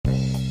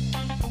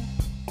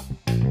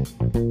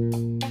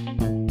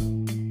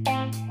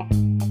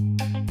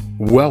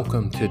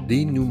Welcome to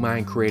the New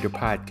Mind Creator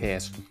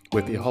podcast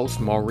with your host,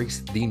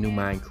 Maurice, the New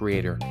Mind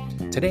Creator.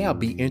 Today I'll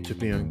be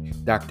interviewing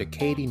Dr.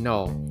 Katie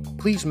Nall.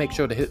 Please make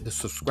sure to hit the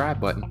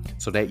subscribe button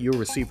so that you'll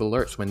receive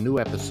alerts when new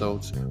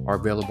episodes are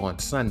available on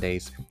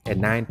Sundays at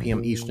 9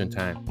 p.m. Eastern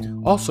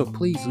Time. Also,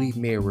 please leave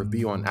me a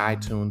review on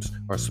iTunes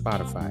or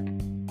Spotify.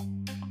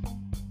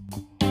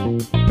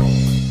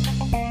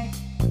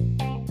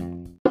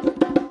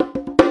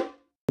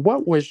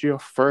 What was your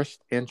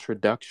first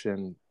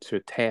introduction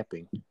to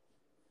tapping?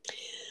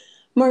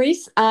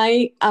 Maurice,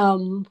 I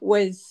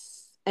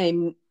was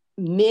a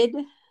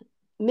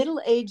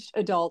middle-aged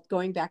adult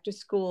going back to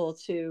school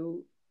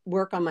to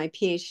work on my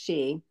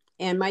PhD,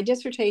 and my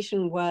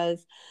dissertation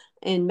was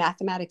in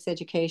mathematics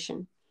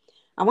education.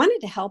 I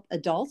wanted to help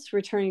adults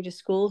returning to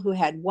school who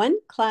had one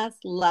class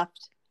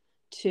left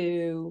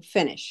to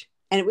finish,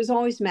 and it was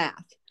always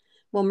math.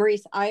 Well,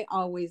 Maurice, I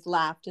always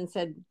laughed and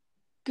said,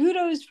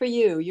 kudos for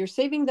you. You're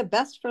saving the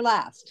best for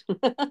last.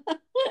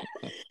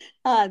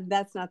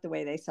 That's not the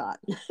way they saw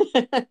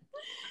it.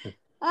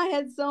 I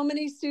had so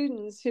many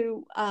students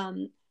who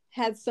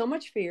had so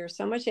much fear,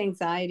 so much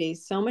anxiety,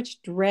 so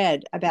much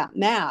dread about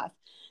math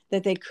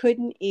that they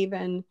couldn't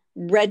even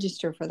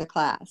register for the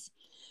class.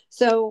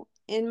 So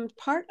in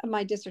part of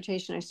my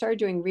dissertation, I started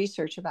doing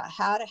research about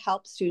how to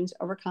help students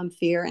overcome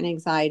fear and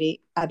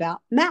anxiety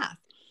about math.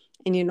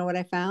 And you know what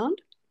I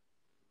found?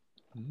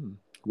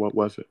 What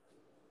was it?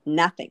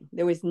 Nothing.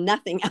 There was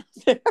nothing out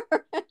there.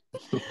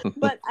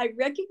 But I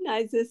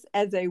recognize this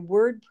as a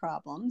word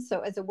problem.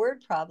 So as a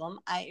word problem,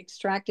 I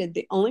extracted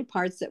the only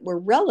parts that were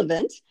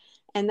relevant.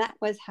 And that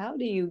was, how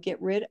do you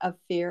get rid of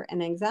fear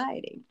and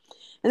anxiety?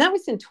 And that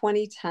was in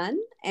 2010.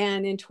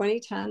 And in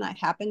 2010, I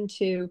happened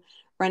to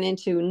run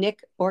into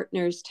Nick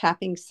Ortner's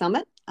Tapping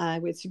Summit. I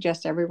would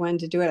suggest everyone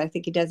to do it. I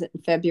think he does it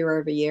in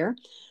February of a year.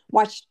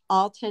 Watched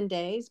all 10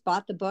 days,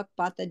 bought the book,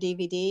 bought the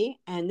DVD.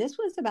 And this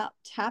was about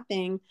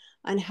tapping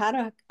on how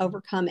to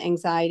overcome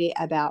anxiety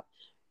about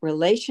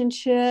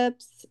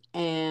relationships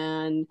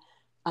and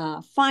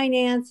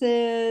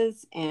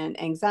finances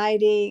and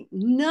anxiety,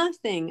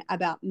 nothing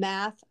about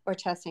math or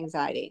test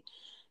anxiety.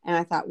 And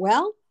I thought,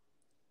 well,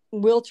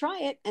 we'll try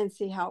it and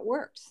see how it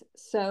works.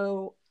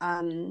 So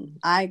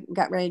I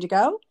got ready to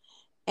go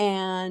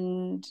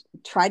and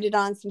tried it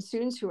on some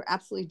students who were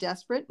absolutely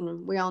desperate.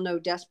 And we all know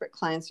desperate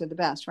clients are the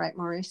best, right,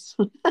 Maurice?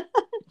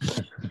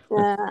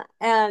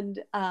 And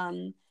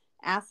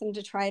asked them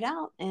to try it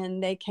out.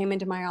 And they came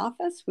into my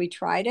office, we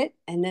tried it.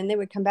 And then they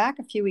would come back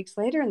a few weeks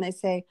later and they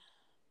say,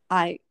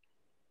 I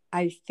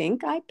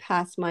think I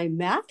passed my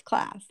math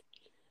class.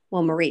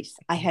 Well, Maurice,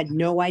 I had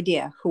no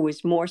idea who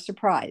was more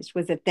surprised.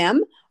 Was it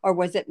them or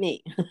was it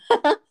me? I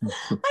had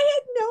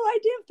no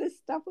idea if this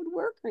stuff would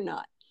work or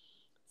not.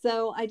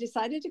 So I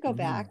decided to go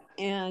back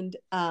and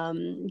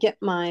get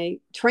my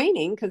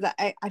training because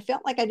I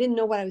felt like I didn't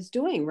know what I was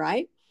doing,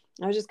 right?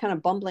 I was just kind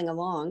of bumbling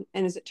along.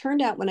 And as it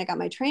turned out, when I got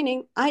my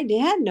training, I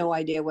had no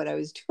idea what I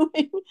was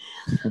doing.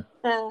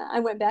 I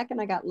went back and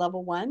I got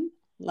level 1,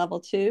 level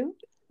 2,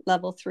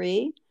 level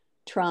 3,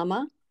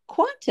 trauma,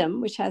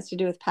 quantum, which has to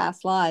do with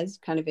past lives,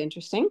 kind of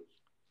interesting,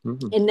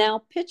 and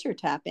now picture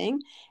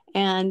tapping.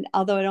 And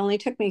although it only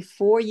took me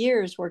 4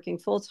 years working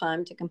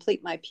full-time to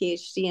complete my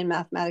PhD in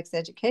mathematics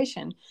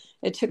education,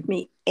 it took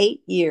me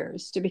 8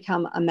 years to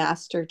become a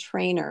master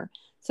trainer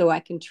so I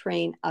can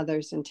train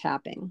others in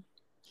tapping.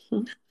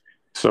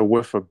 So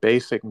with a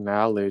basic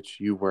knowledge,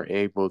 you were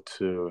able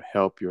to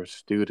help your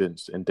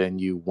students, and then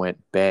you went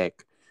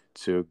back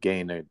to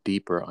gain a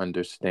deeper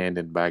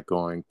understanding by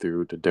going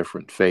through the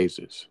different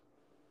phases.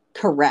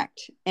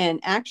 Correct. And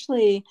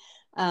actually,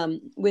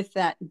 with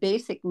that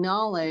basic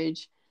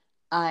knowledge,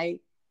 I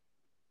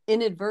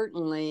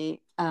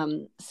inadvertently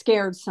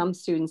scared some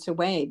students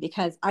away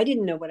because I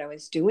didn't know what I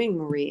was doing,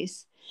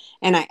 Maurice.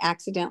 And I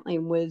accidentally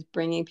was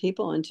bringing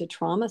people into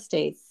trauma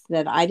states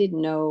that I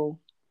didn't know.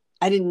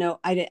 I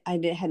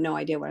had no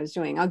idea what I was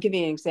doing. I'll give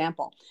you an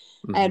example.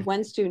 I had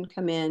one student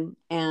come in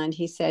and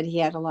he said he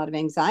had a lot of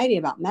anxiety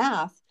about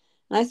math.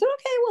 And I said,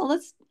 okay, well,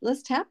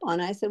 let's tap on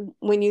it. I said,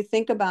 when you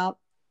think about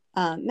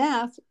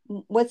math,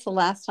 what's the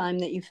last time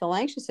that you feel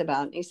anxious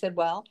about? And he said,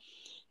 well,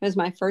 it was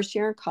my first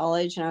year in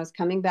college and I was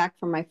coming back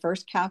from my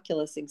first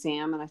calculus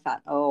exam. And I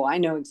thought, oh, I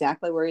know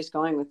exactly where he's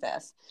going with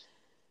this.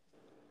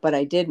 But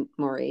I didn't,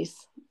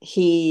 Maurice.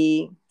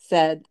 He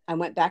said, I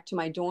went back to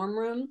my dorm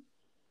room.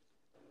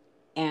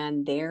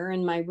 And there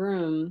in my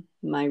room,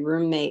 my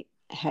roommate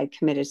had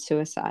committed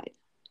suicide.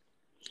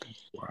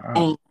 Wow.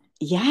 And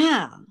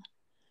yeah.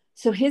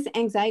 So his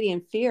anxiety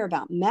and fear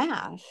about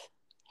math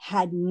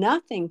had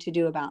nothing to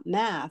do about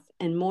math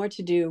and more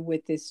to do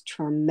with this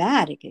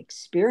traumatic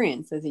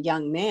experience as a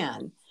young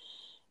man.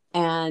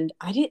 And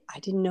I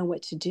didn't know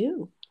what to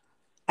do.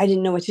 I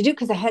didn't know what to do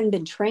because I hadn't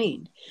been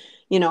trained.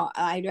 You know,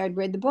 I'd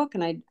read the book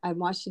and I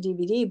watched the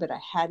DVD, but I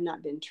had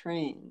not been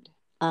trained.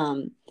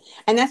 And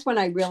that's when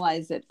I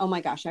realized that, oh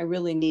my gosh, I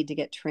really need to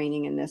get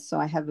training in this so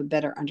I have a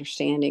better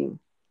understanding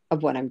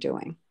of what I'm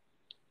doing.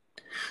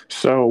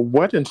 So,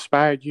 what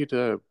inspired you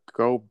to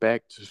go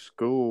back to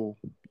school,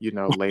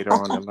 later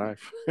on in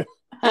life?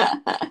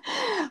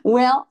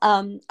 Well,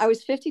 I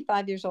was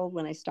 55 years old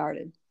when I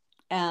started.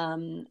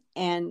 And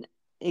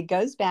it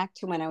goes back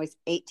to when I was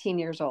 18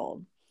 years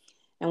old.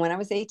 And when I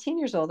was 18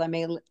 years old, I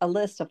made a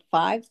list of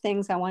 5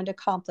 things I wanted to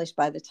accomplish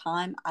by the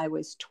time I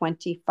was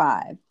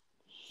 25.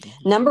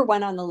 Number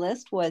one on the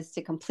list was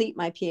to complete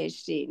my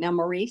PhD. Now,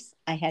 Maurice,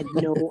 I had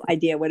no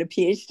idea what a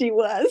PhD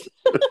was,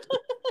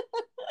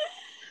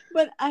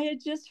 but I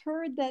had just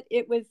heard that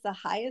it was the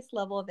highest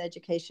level of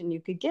education you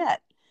could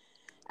get.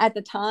 At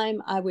the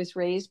time, I was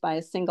raised by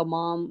a single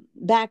mom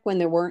back when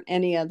there weren't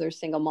any other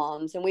single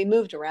moms, and we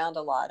moved around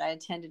a lot. I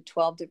attended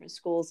 12 different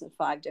schools in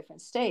 5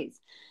 different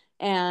states,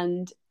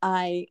 and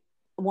I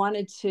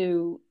wanted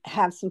to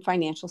have some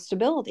financial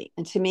stability.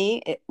 And to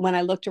me, when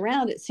I looked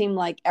around, it seemed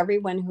like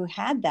everyone who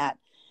had that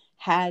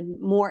had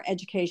more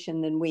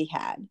education than we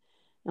had.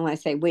 And when I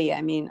say we,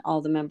 I mean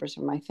all the members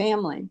of my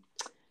family.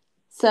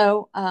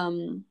 So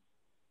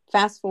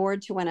fast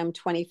forward to when I'm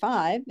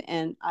 25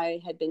 and I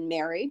had been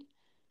married.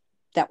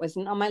 That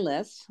wasn't on my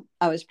list.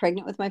 I was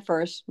pregnant with my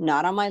first,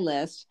 not on my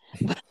list.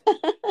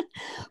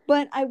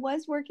 But I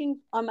was working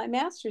on my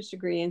master's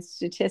degree in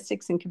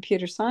statistics and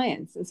computer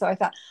science. And so I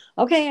thought,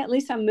 okay, at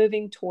least I'm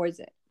moving towards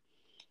it.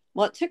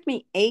 Well, it took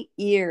me 8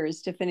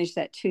 years to finish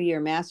that 2-year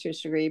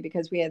master's degree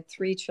because we had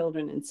 3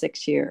 children in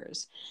 6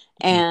 years.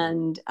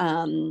 And,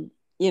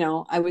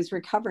 I was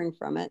recovering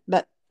from it.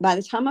 But by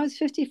the time I was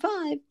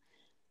 55,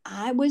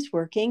 I was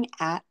working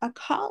at a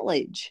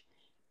college.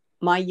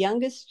 My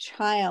youngest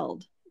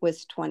child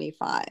was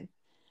 25,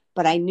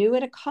 but I knew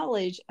at a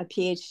college a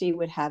PhD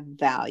would have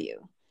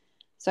value.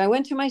 So I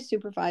went to my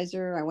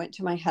supervisor, I went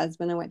to my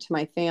husband, I went to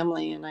my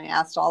family, and I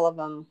asked all of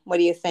them, what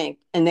do you think?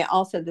 And they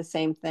all said the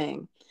same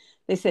thing.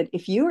 They said,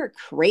 if you are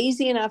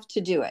crazy enough to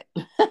do it,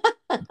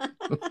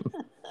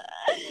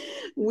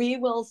 we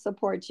will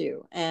support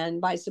you.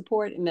 And by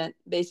support, it meant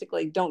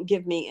basically don't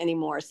give me any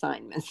more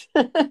assignments.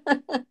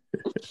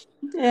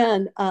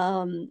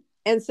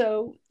 and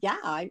so, yeah,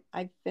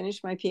 I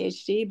finished my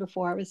PhD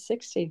before I was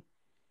 60.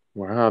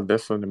 Wow,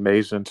 that's an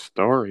amazing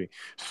story.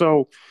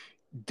 So,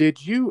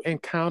 did you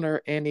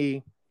encounter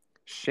any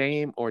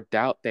shame or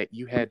doubt that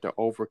you had to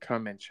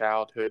overcome in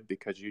childhood?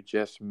 Because you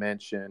just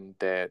mentioned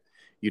that,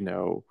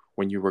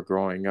 when you were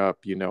growing up,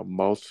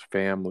 most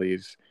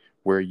families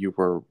where you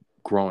were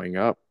growing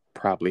up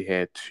probably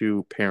had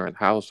two-parent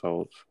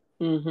households.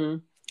 Mm-hmm.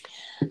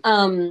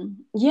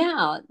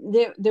 Yeah,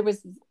 there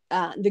was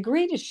the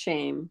greatest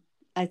shame.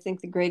 I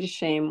think the greatest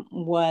shame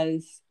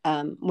was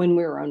when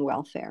we were on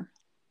welfare,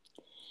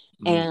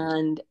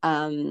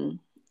 Mm.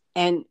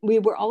 and we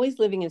were always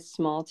living in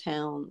small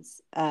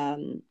towns.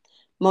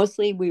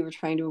 Mostly, we were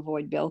trying to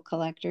avoid bill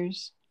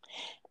collectors,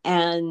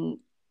 and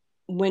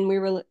when we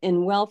were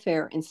in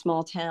welfare in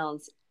small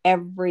towns,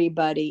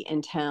 everybody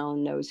in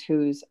town knows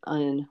who's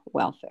on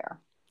welfare.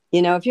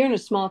 If you're in a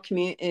small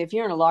community, if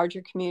you're in a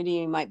larger community,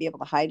 you might be able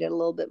to hide it a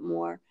little bit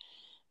more.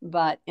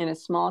 But in a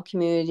small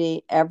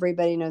community,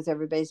 everybody knows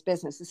everybody's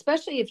business,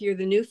 especially if you're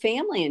the new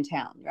family in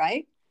town,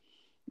 right?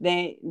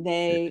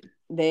 They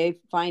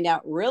find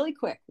out really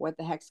quick what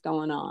the heck's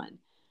going on.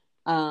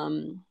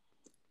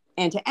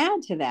 And to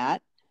add to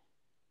that,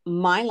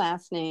 my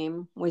last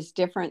name was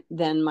different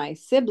than my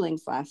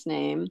siblings' last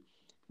name.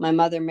 My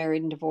mother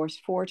married and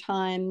divorced 4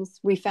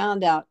 times. We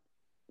found out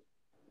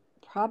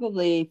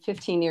probably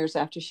 15 years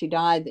after she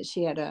died that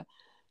she had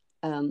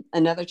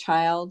another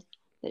child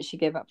that she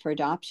gave up for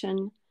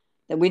adoption.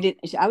 That we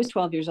didn't. I was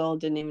 12 years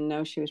old, didn't even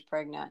know she was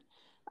pregnant.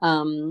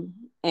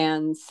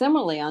 And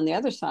similarly, on the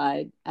other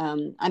side,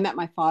 I met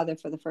my father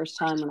for the first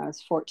time when I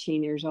was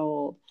 14 years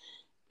old.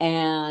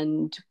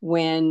 And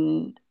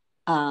when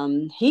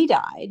he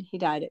died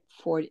at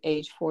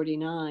age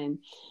 49.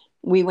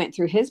 We went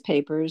through his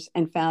papers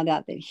and found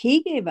out that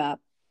he gave up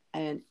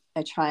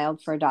a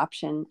child for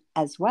adoption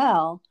as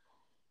well,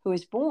 who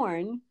was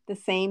born the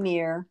same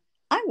year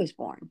I was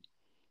born.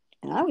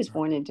 And I was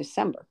born in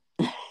December.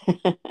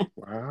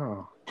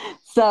 Wow.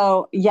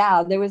 So,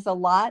 yeah, there was a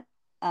lot.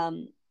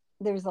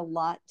 There was a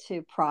lot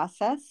to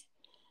process.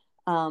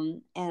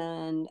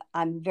 And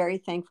I'm very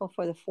thankful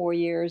for the 4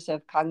 years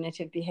of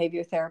cognitive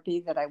behavior therapy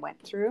that I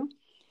went through.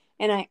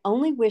 And I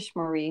only wish,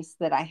 Maurice,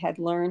 that I had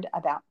learned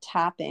about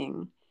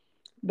tapping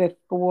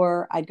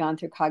before I'd gone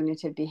through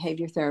cognitive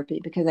behavior therapy,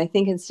 because I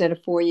think instead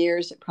of 4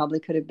 years, it probably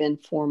could have been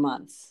 4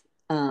 months,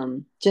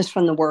 just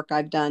from the work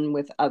I've done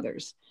with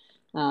others,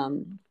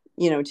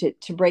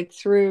 to break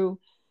through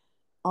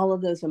all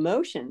of those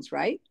emotions,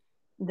 right,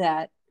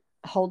 that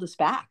hold us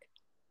back,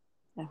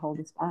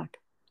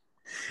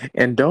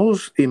 And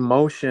those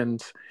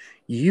emotions,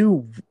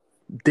 you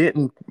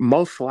didn't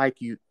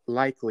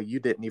likely you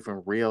didn't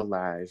even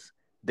realize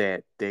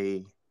that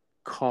they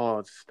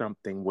caused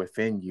something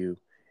within you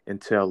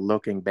until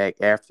looking back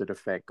after the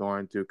fact,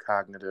 going through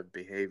cognitive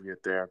behavior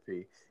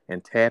therapy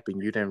and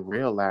tapping. You didn't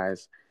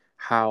realize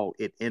how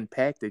it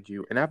impacted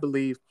you. And I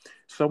believe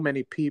so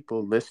many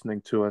people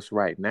listening to us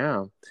right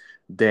now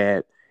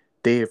that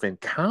they have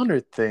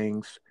encountered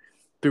things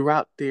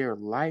throughout their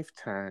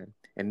lifetime,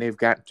 and they've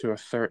gotten to a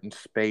certain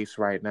space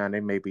right now, and they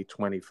may be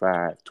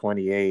 25,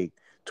 28,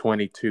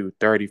 22,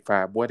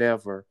 35,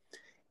 whatever,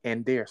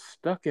 and they're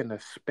stuck in a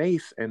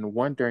space and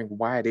wondering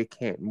why they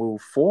can't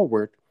move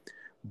forward,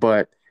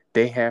 but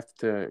they have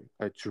to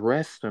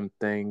address some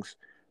things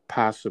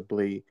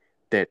possibly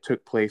that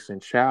took place in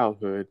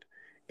childhood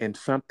and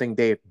something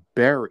they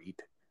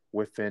buried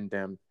within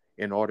them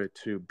in order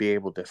to be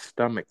able to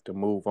stomach to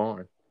move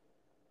on.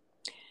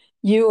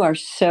 You are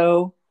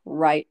so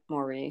right,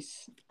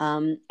 Maurice.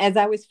 As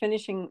I was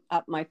finishing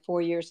up my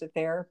 4 years of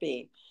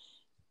therapy,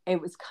 it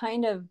was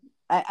kind of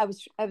I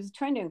was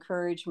trying to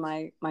encourage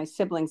my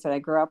siblings that I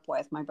grew up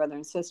with, my brother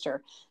and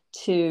sister,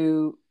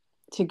 to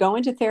go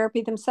into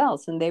therapy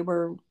themselves, and they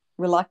were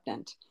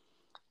reluctant.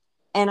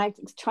 And I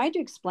tried to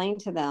explain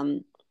to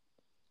them,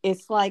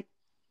 it's like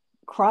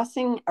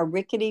crossing a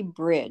rickety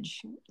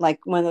bridge,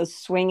 like one of those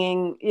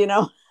swinging,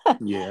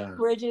 Yeah.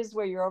 bridges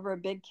where you're over a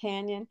big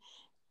canyon,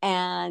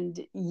 and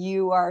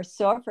you are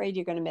so afraid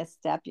you're going to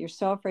misstep. You're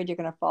so afraid you're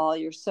going to fall.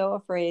 You're so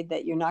afraid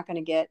that you're not going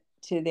to get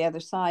to the other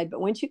side. But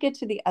once you get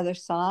to the other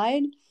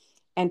side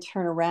and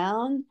turn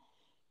around,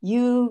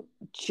 you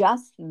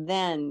just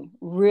then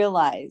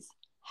realize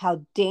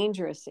how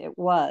dangerous it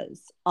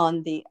was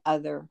on the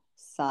other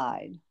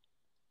side.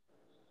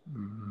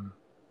 Mm-hmm.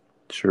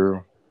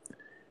 True.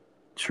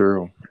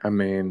 True. I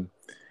mean,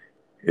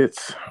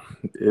 it's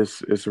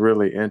it's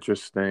really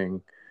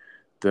interesting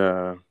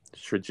the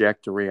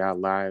trajectory our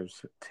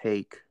lives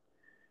take,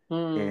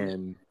 Mm,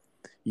 and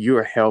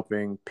you're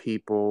helping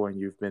people and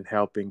you've been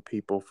helping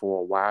people for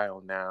a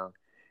while now,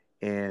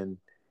 and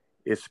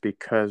it's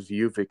because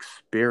you've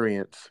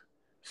experienced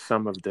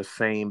some of the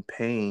same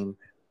pain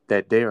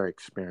that they're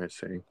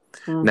experiencing.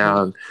 mhm.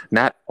 Now,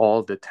 not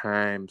all the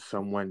time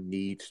someone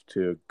needs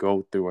to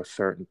go through a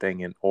certain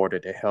thing in order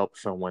to help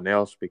someone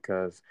else,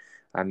 because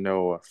I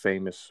know a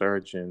famous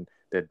surgeon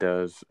that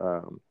does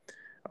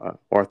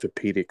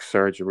orthopedic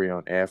surgery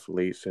on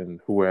athletes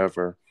and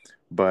whoever,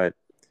 but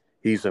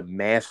he's a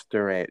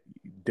master at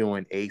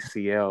doing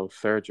ACL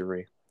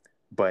surgery,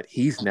 but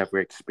he's never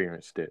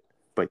experienced it.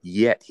 But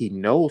yet he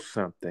knows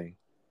something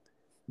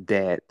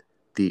that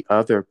the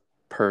other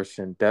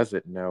person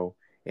doesn't know,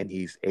 and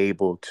he's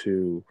able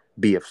to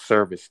be of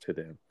service to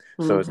them.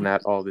 So it's Mhm.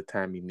 not all the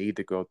time you need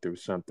to go through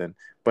something,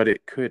 but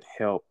it could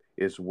help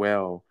as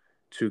well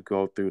to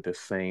go through the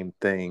same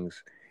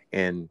things.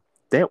 And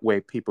that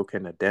way people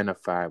can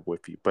identify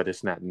with you, but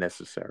it's not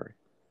necessary.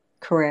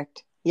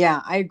 Correct.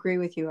 Yeah, I agree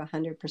with you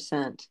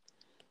 100%.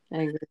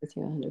 I agree with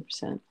you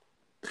 100%.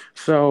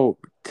 So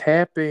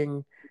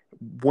tapping,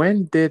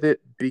 when did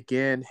it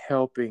begin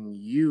helping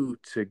you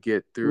to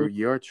get through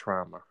your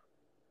trauma?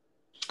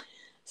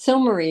 So,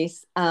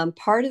 Maurice,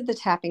 part of the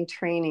tapping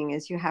training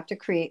is you have to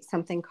create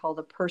something called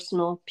a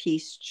personal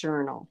peace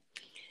journal.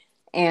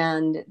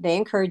 And they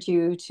encourage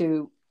you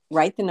to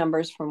write the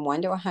numbers from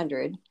 1 to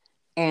 100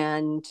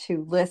 and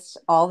to list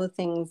all the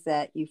things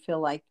that you feel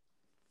like,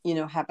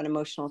 have an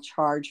emotional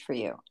charge for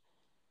you.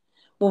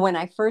 Well, when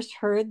I first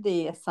heard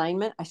the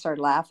assignment, I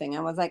started laughing.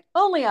 I was like,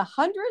 only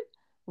 100?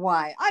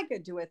 Why? I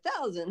could do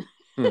 1,000.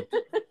 Hmm.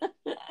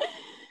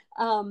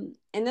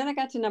 And then I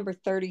got to number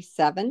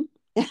 37.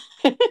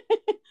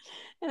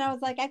 And I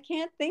was like, I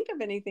can't think of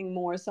anything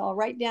more. So I'll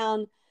write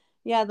down,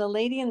 yeah, the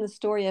lady in the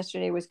store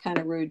yesterday was kind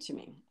of rude to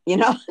me.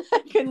 I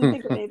couldn't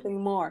think of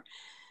anything more.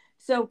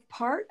 So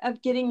part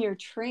of getting your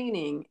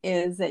training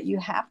is that you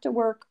have to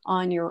work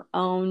on your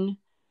own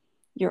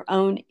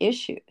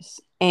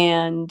issues.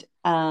 And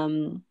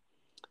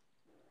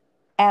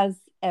as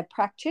a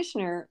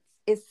practitioner,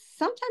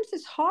 sometimes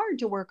it's hard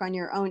to work on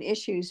your own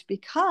issues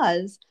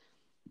because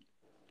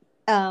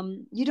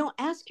you don't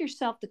ask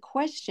yourself the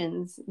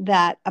questions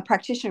that a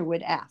practitioner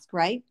would ask,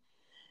 right?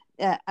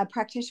 A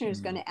practitioner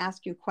is going to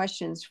ask you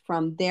questions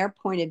from their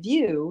point of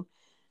view.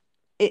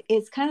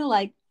 It's kind of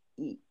like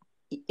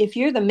if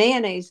you're the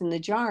mayonnaise in the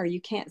jar,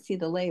 you can't see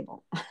the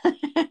label.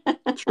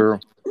 True.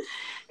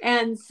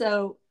 And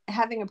so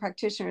having a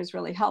practitioner is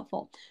really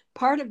helpful.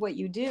 Part of what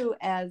you do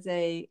as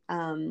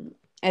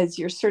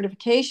your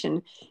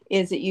certification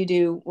is that you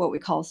do what we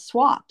call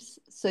swaps.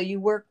 So you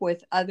work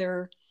with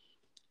other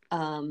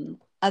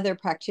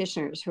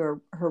practitioners who are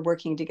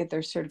working to get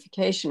their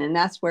certification, and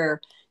that's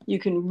where you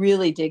can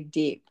really dig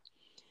deep.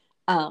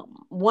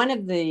 One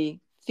of the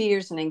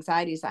fears and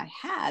anxieties I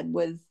had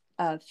was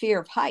fear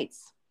of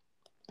heights.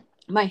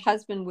 My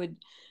husband would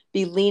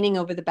be leaning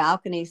over the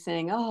balcony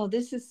saying, "Oh,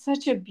 this is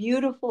such a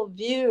beautiful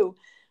view,"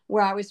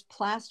 where I was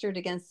plastered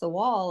against the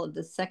wall of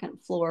the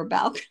second floor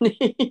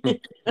balcony.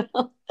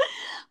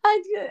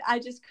 I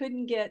just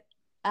couldn't get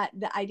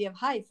the idea of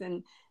heights.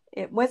 And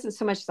it wasn't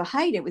so much the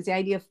height, it was the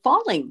idea of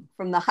falling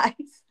from the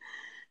heights.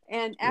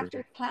 And True.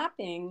 after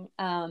clapping,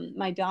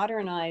 my daughter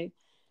and I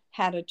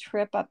had a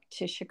trip up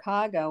to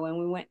Chicago, and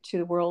we went to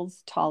the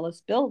world's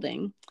tallest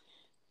building.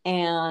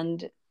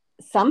 And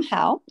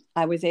somehow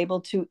I was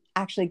able to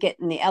actually get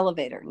in the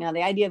elevator. Now,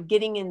 the idea of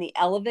getting in the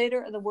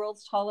elevator of the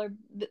world's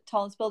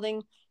tallest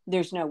building,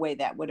 there's no way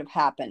that would have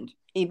happened,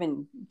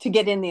 even to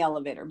get in the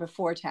elevator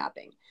before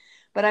tapping.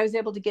 But I was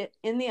able to get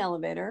in the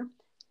elevator.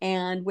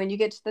 And when you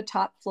get to the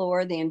top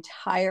floor, the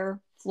entire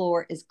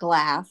floor is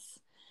glass.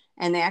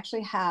 And they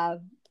actually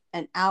have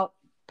an out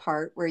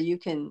part where you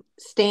can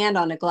stand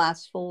on a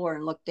glass floor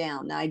and look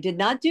down. Now, I did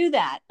not do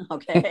that.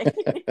 Okay.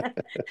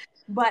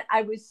 But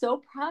I was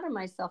so proud of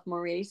myself,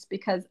 Maurice,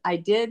 because I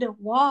did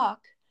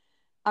walk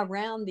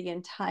around the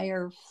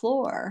entire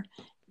floor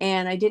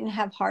and I didn't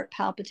have heart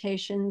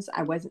palpitations.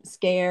 I wasn't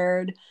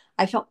scared.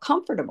 I felt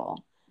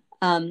comfortable.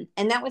 And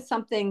that was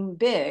something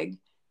big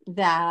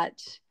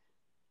that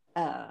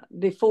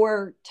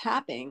before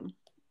tapping,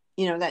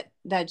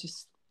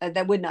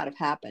 that would not have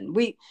happened.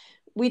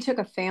 We took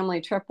a family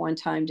trip one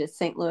time to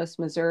St. Louis,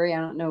 Missouri. I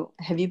don't know.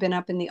 Have you been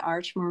up in the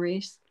Arch,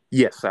 Maurice?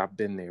 Yes, I've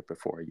been there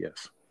before.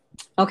 Yes.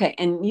 Okay.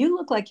 And you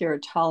look like you're a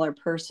taller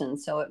person,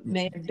 so it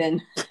may have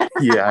been.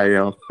 Yeah, I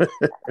am.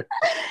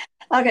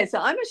 Okay. So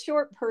I'm a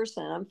short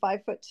person. I'm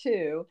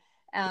 5'2".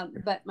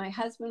 But my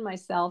husband,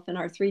 myself, and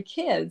our 3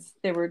 kids,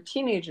 they were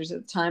teenagers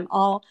at the time,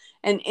 all,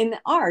 and in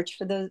the Arch,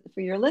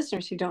 for your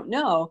listeners who don't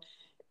know,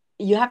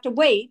 you have to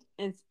wait.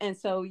 And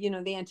so,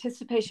 the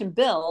anticipation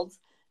builds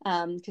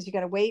because you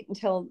got to wait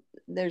until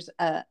there's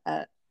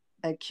a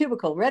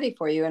cubicle ready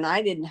for you. And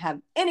I didn't have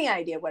any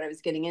idea what I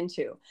was getting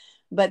into,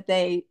 but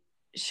they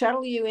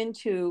shuttle you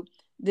into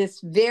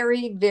this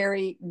very,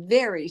 very,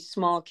 very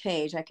small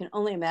cage. I can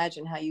only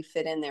imagine how you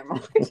fit in there,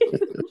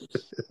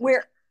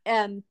 where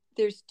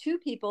there's 2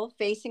 people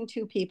facing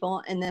 2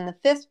 people, and then the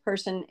 5th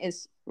person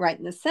is right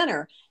in the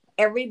center.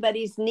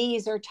 Everybody's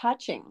knees are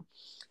touching,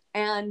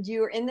 and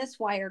you're in this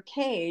wire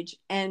cage,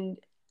 and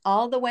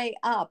all the way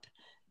up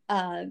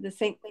the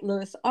St.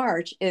 Louis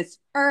Arch is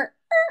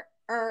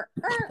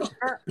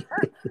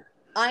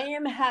I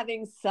am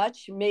having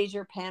such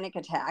major panic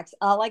attacks.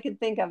 All I could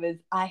think of is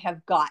I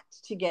have got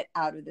to get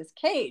out of this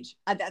cage.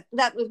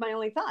 That was my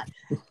only thought.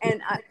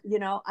 And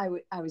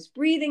I was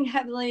breathing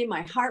heavily.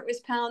 My heart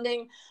was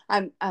pounding.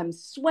 I'm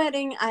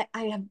sweating.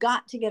 I have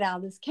got to get out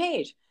of this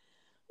cage.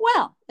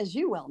 Well, as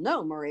you well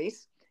know,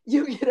 Maurice,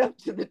 you get up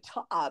to the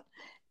top,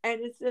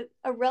 and it's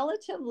a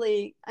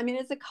relatively,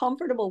 it's a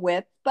comfortable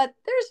width, but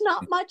there's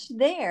not much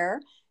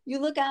there. You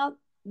look out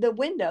the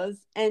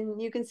windows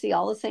and you can see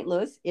all of St.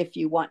 Louis if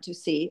you want to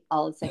see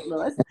all of St.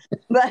 Louis,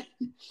 but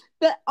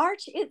the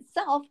arch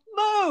itself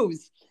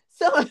moves.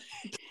 So, and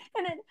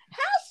it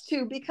has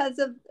to because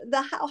of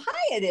how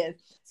high it is.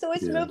 So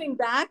it's moving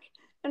back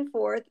and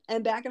forth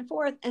and back and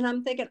forth. And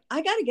I'm thinking,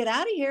 I got to get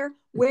out of here.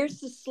 Where's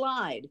the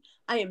slide?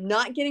 I am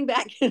not getting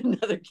back in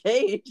another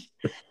cage.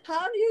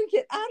 How do you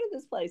get out of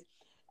this place?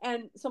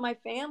 And so my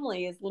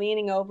family is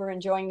leaning over,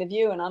 enjoying the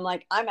view. And I'm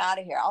like, I'm out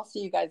of here. I'll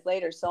see you guys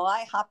later. So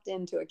I hopped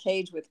into a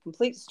cage with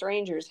complete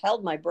strangers,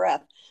 held my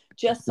breath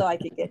just so I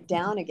could get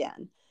down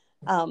again.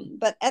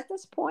 But at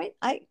this point,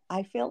 I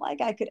feel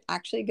like I could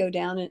actually go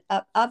down and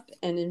up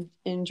and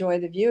enjoy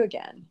the view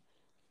again.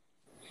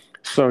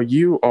 So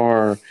you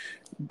are,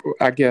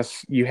 I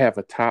guess you have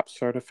a top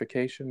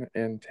certification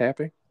in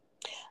tapping?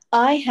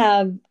 I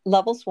have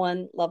levels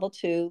 1, level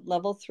 2,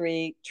 level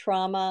 3,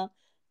 trauma,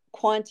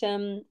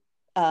 quantum,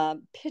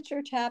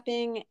 picture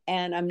tapping,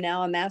 and I'm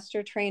now a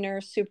master trainer,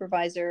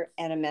 supervisor,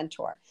 and a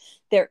mentor.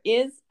 There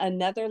is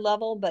another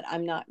level, but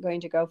I'm not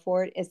going to go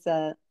for it. It's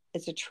a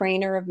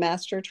trainer of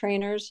master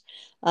trainers.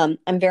 I'm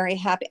very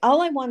happy.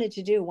 All I wanted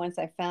to do once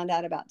I found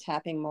out about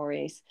tapping,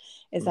 Maurice,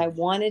 is I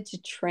wanted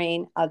to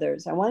train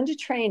others. I wanted to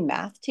train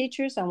math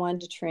teachers. I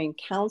wanted to train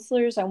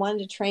counselors. I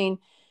wanted to train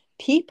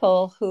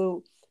people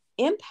who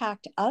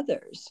impact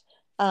others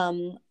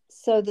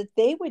so that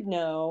they would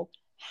know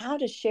how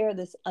to share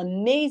this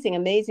amazing,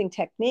 amazing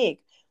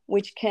technique,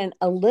 which can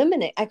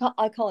eliminate, I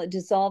call it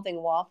dissolving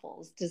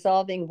waffles,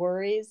 dissolving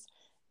worries,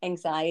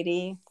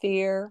 anxiety,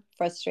 fear,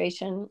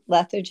 frustration,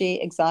 lethargy,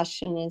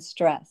 exhaustion, and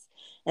stress.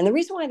 And the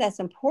reason why that's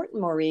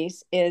important,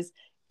 Maurice, is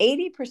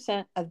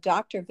 80% of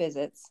doctor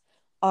visits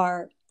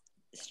are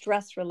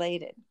stress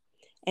related.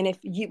 And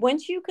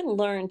once you can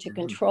learn to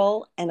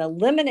control and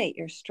eliminate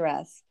your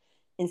stress,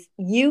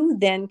 you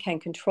then can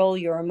control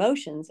your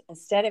emotions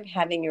instead of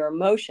having your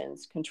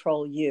emotions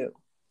control you.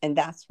 And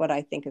that's what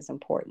I think is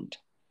important.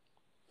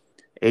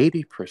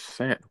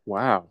 80%.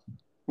 Wow.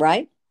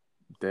 Right?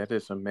 That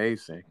is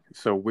amazing.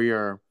 So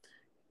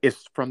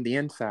it's from the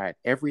inside.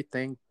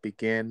 Everything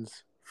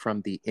begins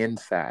from the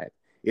inside.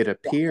 It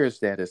appears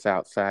that it's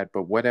outside,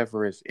 but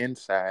whatever is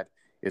inside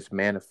is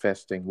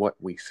manifesting what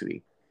we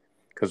see.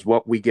 Because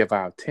what we give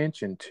our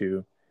attention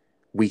to,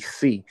 we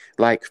see.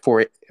 Like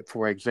for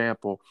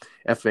example,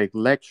 if an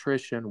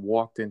electrician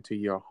walked into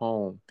your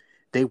home,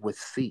 they would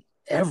see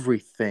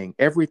everything.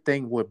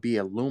 Everything would be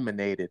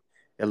illuminated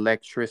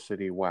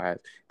electricity wise.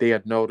 They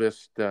had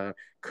noticed the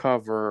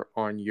cover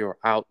on your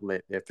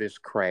outlet if it's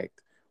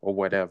cracked or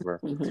whatever.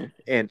 Mm-hmm.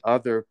 And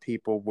other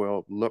people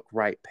will look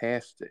right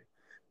past it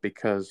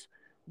because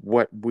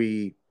what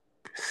we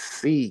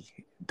see,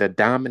 the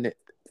dominant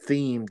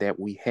theme that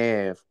we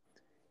have,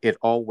 it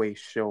always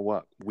show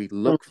up. We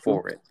look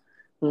for it.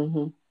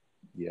 Mm-hmm.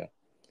 Yeah.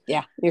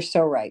 Yeah, you're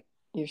so right.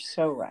 You're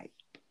so right.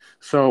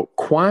 So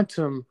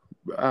quantum,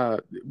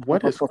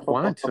 what is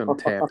quantum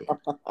tapping?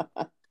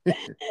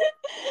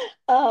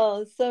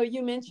 Oh, so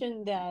you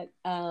mentioned that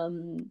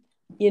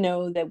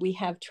that we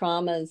have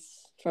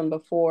traumas from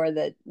before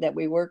that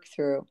we work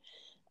through.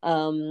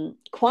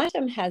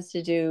 Quantum has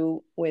to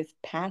do with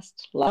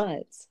past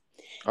lives.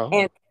 Oh,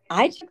 And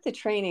I took the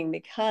training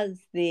because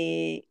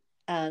the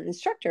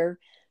instructor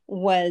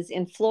was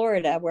in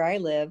Florida, where I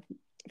live,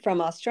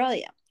 from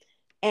Australia.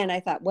 And I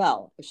thought,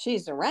 well, if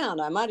she's around,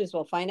 I might as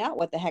well find out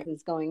what the heck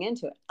is going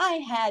into it. I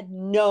had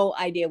no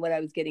idea what I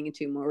was getting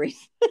into,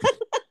 Maurice.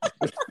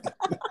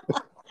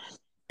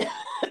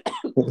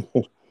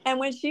 And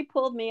when she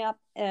pulled me up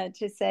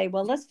to say,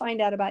 well, let's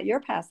find out about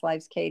your past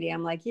lives, Katie,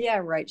 I'm like, yeah,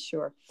 right,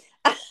 sure.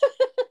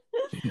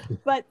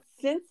 But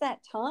since that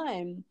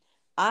time,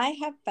 I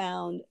have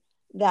found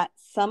that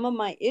some of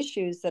my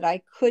issues that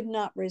I could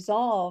not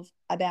resolve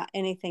about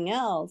anything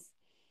else,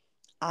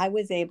 I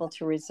was able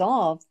to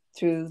resolve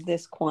through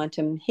this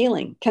quantum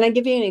healing. Can I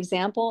give you an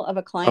example of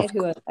a client of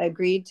who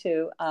agreed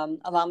to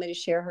allow me to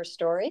share her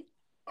story?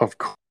 of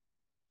course.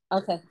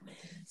 Okay.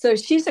 So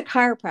she's a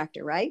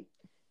chiropractor, right?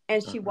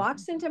 And she Uh-huh.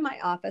 walks into my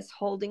office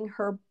holding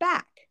her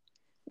back,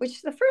 which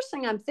is the first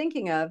thing I'm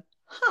thinking of,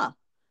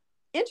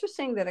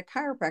 interesting that a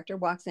chiropractor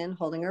walks in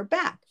holding her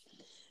back.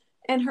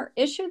 And her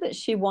issue that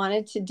she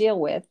wanted to deal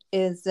with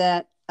is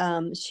that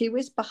she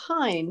was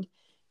behind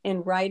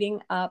in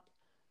writing up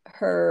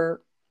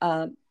her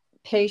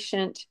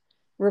patient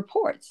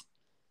reports.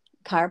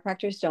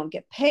 Chiropractors don't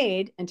get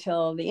paid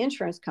until the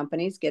insurance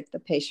companies get the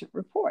patient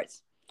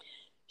reports.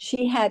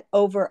 She had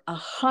over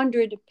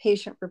 100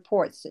 patient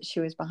reports that she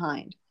was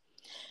behind.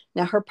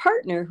 Now, her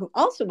partner, who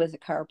also was a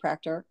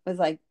chiropractor, was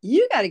like,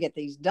 you got to get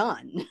these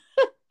done.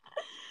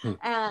 Hmm.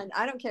 And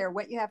I don't care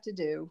what you have to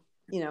do,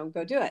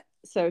 go do it.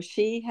 So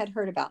she had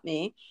heard about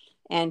me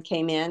and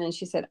came in and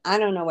she said, I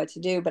don't know what to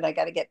do, but I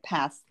got to get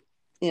past,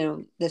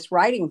 this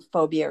writing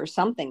phobia or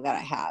something that I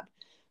have.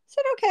 I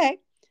said, okay.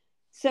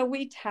 So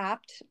we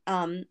tapped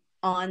on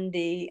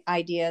the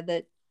idea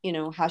that,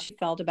 how she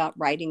felt about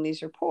writing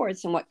these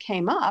reports. And what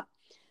came up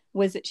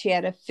was that she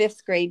had a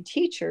fifth grade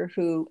teacher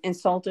who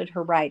insulted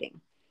her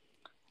writing.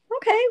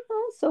 Okay,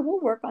 well, so we'll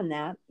work on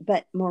that.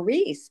 But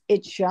Maurice,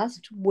 it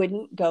just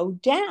wouldn't go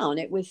down.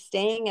 It was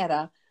staying at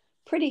a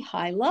pretty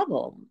high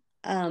level.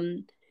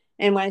 And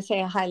when I say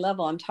a high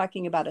level, I'm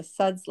talking about a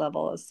SUDS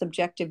level, a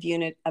subjective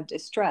unit of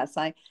distress.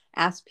 I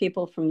ask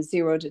people from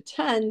 0 to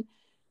 10,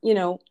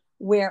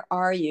 where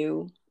are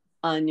you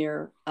on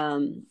your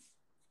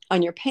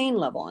pain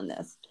level on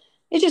this?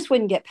 It just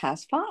wouldn't get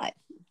past 5.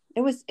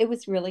 It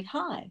was really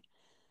high.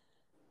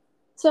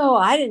 So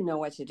I didn't know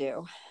what to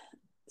do.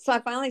 So I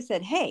finally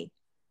said, hey,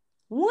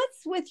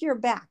 what's with your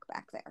back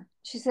there?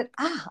 She said,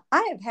 I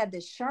have had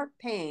this sharp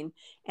pain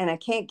and I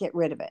can't get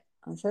rid of it.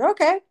 I said,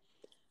 okay,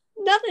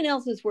 nothing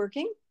else is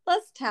working.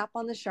 Let's tap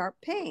on the sharp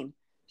pain.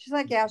 She's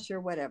like, yeah,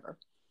 sure, whatever.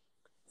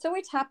 So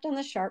we tapped on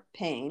the sharp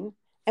pain.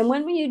 And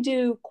when you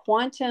do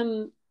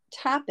quantum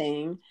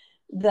tapping,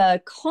 the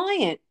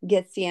client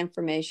gets the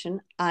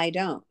information, I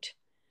don't.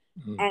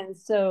 Mhm. And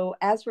so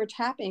as we're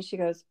tapping, she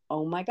goes,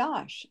 oh my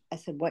gosh. I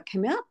said, what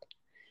came up?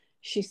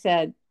 She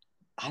said,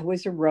 I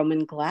was a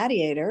Roman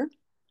gladiator.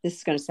 This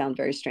is going to sound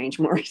very strange,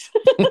 Maurice,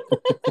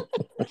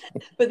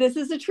 but this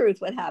is the truth.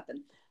 What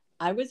happened?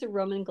 I was a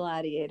Roman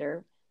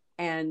gladiator,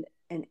 and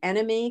an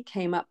enemy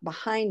came up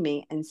behind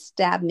me and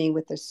stabbed me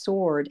with a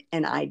sword,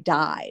 and I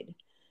died.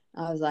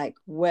 I was like,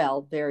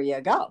 well, there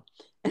you go.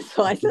 And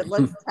so I said,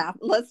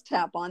 let's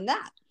tap on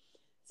that.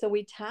 So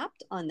we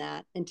tapped on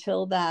that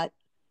until that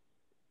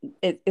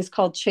it's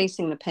called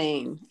chasing the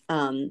pain.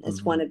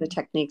 It's one Mhm. of the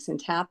techniques in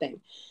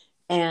tapping.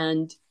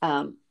 And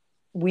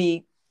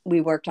we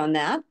worked on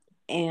that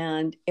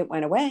and it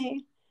went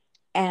away.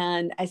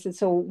 And I said,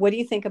 so what do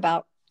you think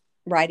about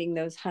writing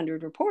those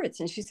 100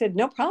 reports? And she said,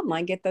 no problem,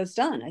 I get those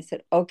done. I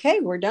said, okay,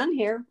 we're done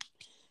here.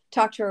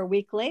 Talked to her a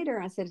week later.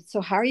 I said,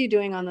 so how are you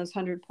doing on those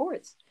 100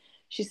 reports?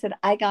 She said,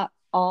 I got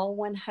all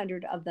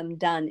 100 of them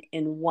done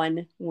in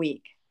 1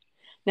 week.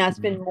 Now it's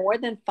been Mhm. more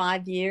than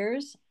 5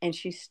 years and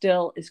she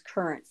still is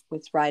current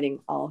with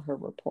writing all her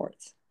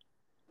reports.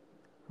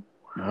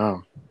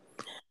 Wow,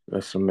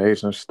 that's an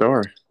amazing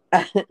story.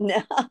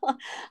 Now,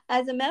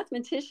 as a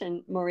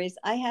mathematician, Maurice,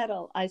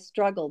 I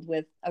struggled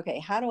with, okay,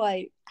 how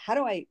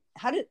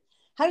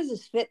does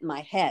this fit in my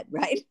head,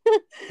 right?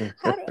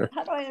 How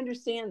do I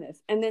understand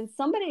this? And then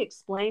somebody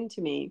explained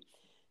to me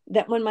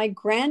that when my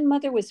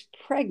grandmother was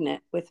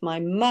pregnant with my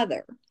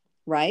mother,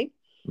 right,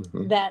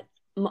 Mhm. that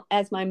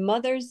as my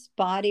mother's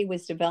body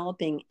was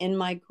developing in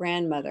my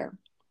grandmother,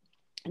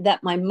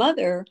 that my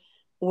mother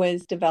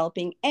was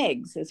developing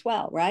eggs as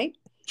well, right?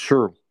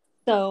 True.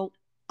 So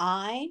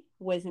I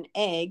was an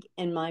egg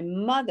in my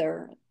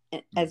mother,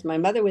 as my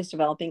mother was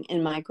developing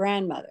in my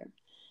grandmother.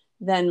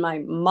 Then my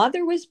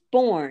mother was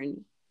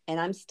born, and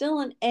I'm still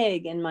an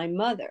egg in my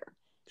mother.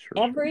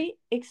 True. Every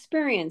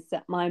experience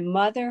that my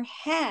mother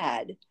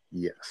had,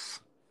 Yes.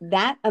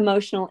 that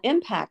emotional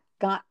impact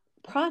got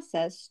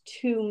processed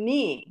to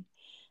me.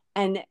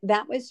 And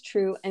that was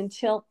true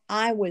until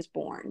I was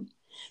born.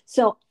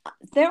 So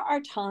there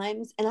are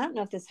times, and I don't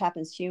know if this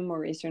happens to you,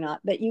 Maurice, or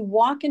not, but you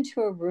walk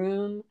into a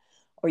room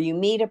or you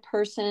meet a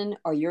person,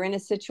 or you're in a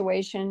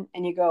situation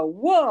and you go,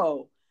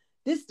 whoa,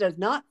 this does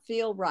not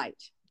feel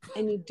right.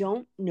 And you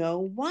don't know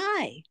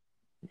why.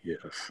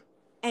 Yes.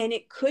 And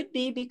it could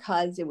be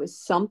because it was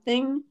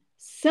something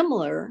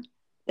similar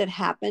that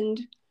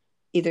happened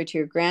either to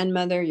your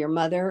grandmother, your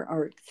mother,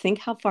 or think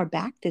how far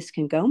back this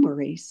can go,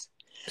 Maurice.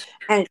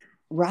 And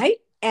right.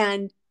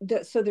 And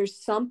so there's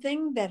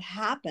something that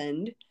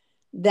happened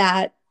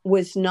that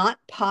was not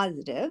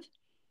positive,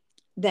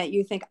 that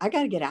you think, I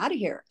got to get out of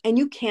here. And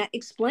you can't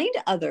explain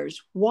to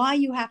others why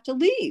you have to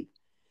leave,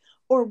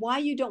 or why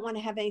you don't want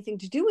to have anything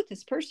to do with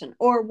this person,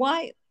 or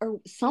why, or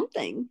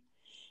something.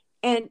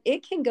 And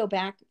it can go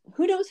back,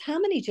 who knows how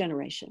many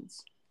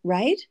generations,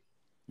 right?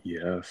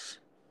 Yes.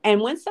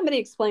 And when somebody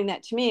explained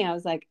that to me, I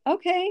was like,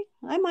 okay,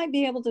 I might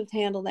be able to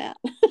handle that.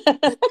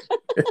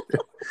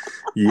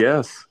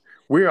 Yes.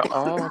 We are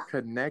all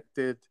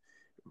connected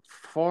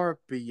far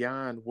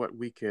beyond what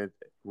we could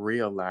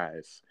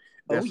realize.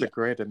 Oh, That's a yeah.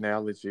 great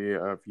analogy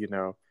of,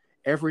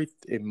 every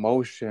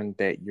emotion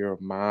that your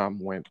mom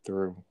went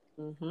through,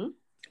 Mm-hmm.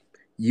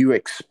 you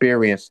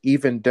experience,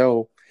 even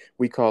though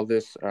we call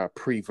this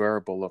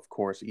pre-verbal, of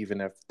course,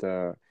 even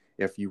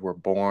if you were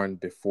born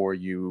before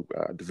you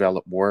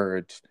develop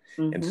words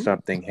and Mm-hmm.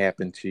 something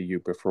happened to you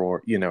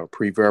before,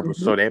 pre-verbal.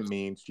 Mm-hmm. So that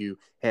means you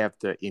have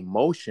the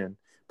emotion,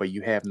 but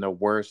you have no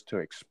words to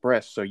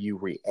express. So you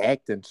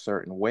react in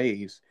certain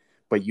ways,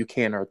 but you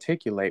can't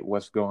articulate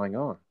what's going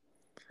on.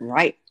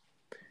 Right.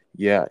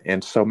 Yeah,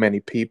 and so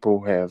many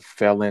people have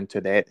fell into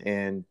that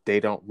and they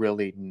don't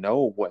really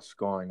know what's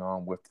going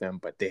on with them,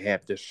 but they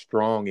have this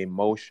strong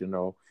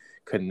emotional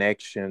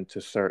connection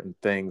to certain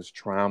things,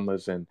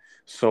 traumas and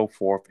so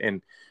forth,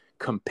 and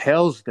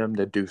compels them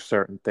to do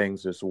certain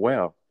things as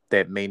well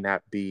that may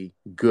not be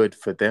good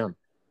for them.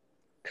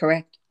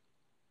 Correct.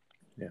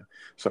 Yeah.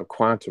 So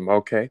quantum,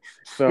 okay.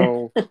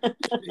 So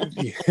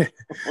yeah,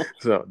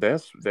 so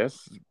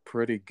that's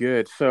pretty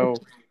good.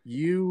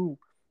 You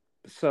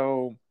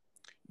so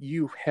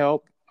you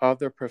help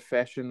other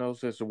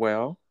professionals as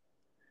well?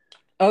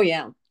 Oh,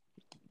 yeah.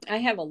 I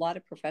have a lot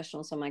of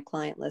professionals on my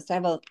client list.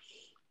 I'm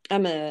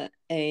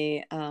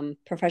a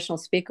professional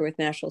speaker with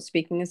National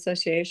Speaking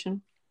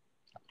Association.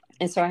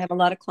 And so I have a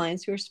lot of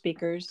clients who are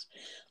speakers.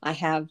 I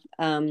have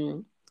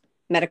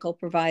medical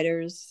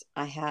providers.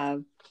 I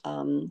have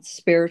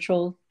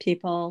spiritual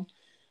people.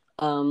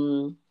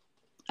 Um,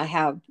 I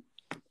have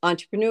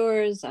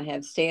entrepreneurs. I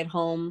have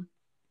stay-at-home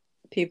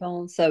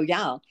people. So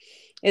yeah,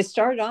 it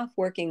started off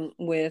working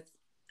with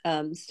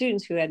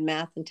students who had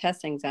math and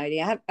test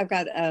anxiety. I've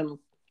got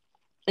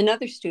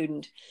another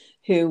student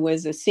who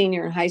was a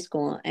senior in high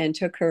school and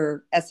took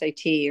her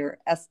SAT, or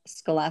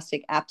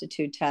Scholastic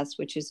Aptitude Test,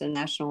 which is a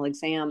national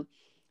exam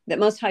that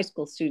most high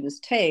school students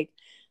take,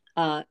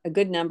 a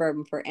good number of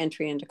them for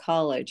entry into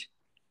college.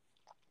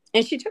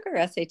 And she took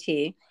her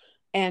SAT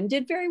and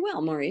did very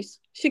well, Maurice.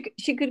 She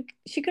could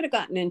have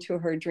gotten into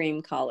her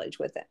dream college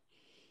with it,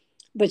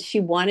 but she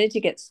wanted to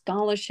get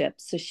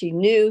scholarships, so she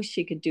knew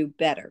she could do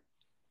better.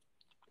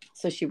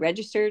 So she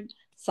registered,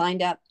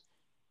 signed up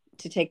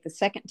to take the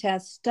second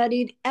test,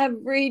 studied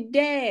every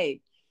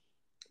day,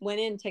 went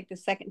in to take the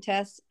second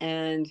test,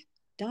 and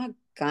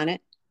doggone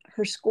it,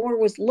 her score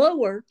was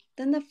lower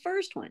than the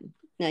first one.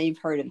 Now you've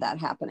heard of that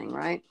happening,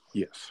 right?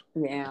 Yes.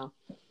 Yeah.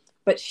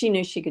 But she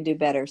knew she could do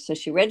better. So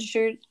she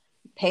registered,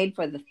 paid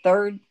for the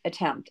third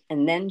attempt,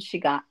 and then she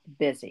got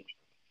busy.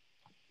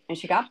 And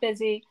she got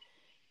busy,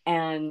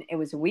 and it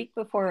was a week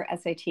before her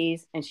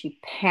SATs, and she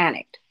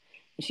panicked.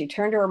 And she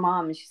turned to her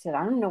mom and she said,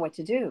 I don't know what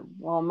to do.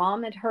 Well,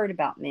 mom had heard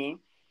about me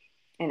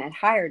and had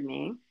hired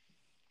me.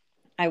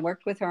 I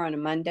worked with her on a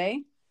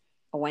Monday,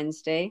 a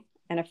Wednesday,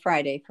 and a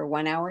Friday for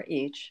 1 hour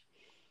each.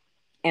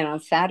 And on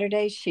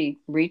Saturday, she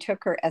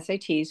retook her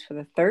SATs for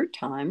the third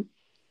time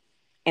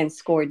and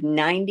scored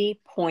 90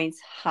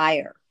 points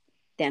higher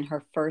than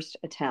her first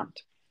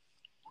attempt.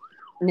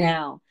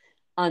 Now,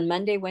 on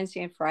Monday,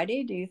 Wednesday, and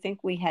Friday, do you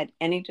think we had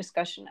any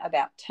discussion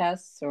about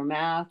tests or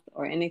math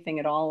or anything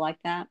at all like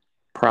that?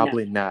 No,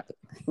 Probably not.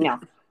 no,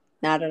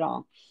 not at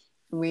all.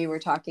 We were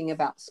talking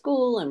about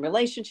school and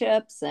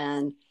relationships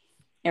and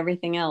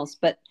everything else.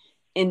 But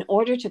in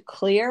order to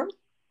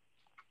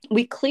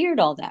we cleared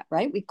all that,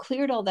 right? We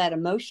cleared all that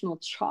emotional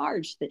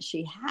charge that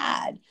she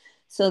had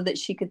so that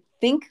she could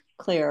think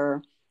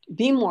clearer,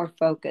 be more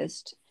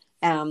focused.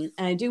 And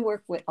I do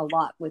work with a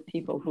lot with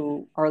people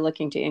who are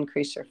looking to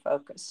increase their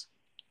focus.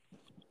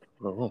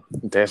 Oh,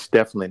 that's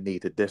definitely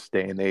needed this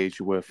day and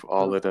age with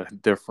all Oh, of the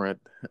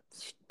different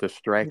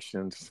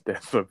distractions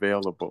that's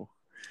available.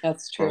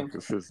 that's true.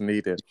 Focus is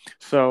needed.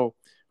 So,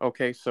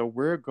 okay, so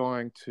you're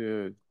going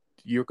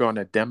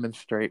to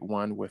demonstrate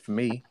one with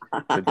me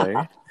today.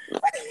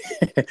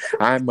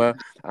 I'm a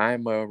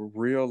I'm a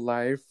real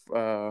life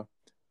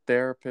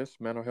therapist,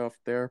 mental health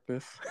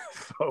therapist.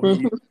 So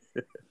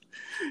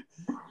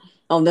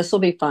Oh, this will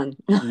be fun.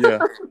 yeah.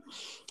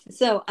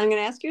 So I'm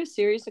going to ask you a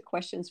series of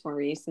questions,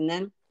 Maurice, and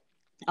then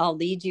I'll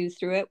lead you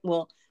through it.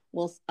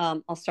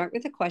 I'll start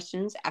with the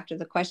questions. After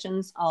the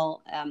questions,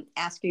 I'll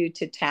ask you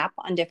to tap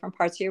on different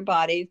parts of your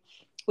body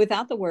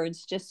without the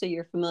words, just so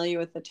you're familiar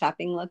with the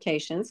tapping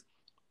locations.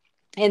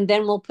 And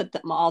then we'll put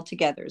them all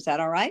together. Is that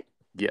all right?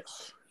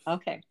 Yes.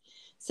 Okay.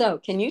 So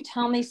can you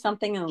tell me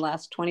something in the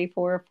last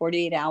 24 or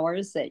 48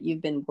 hours that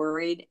you've been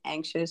worried,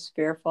 anxious,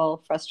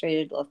 fearful,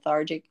 frustrated,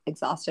 lethargic,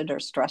 exhausted, or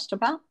stressed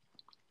about?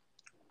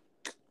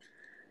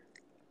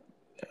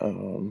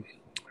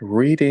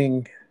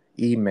 Reading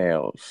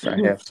emails.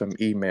 I have some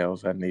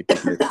emails I need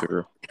to get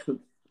through.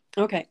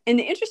 Okay. And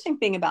the interesting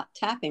thing about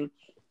tapping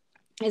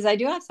is I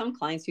do have some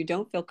clients who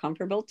don't feel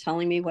comfortable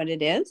telling me what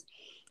it is.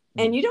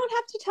 And you don't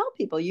have to tell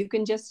people. You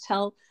can just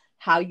tell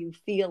how you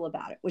feel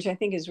about it, which I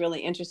think is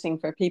really interesting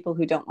for people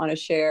who don't want to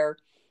share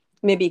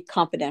maybe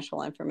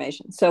confidential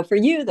information. So for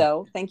you,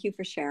 though, thank you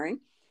for sharing.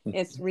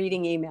 It's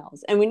reading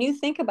emails. And when you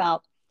think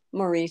about,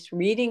 Maurice,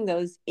 reading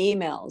those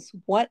emails,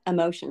 what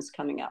emotions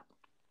coming up?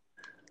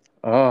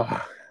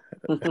 Oh,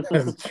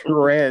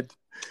 dread.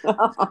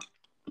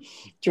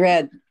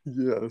 Dread.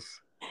 Yes.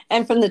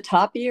 And from the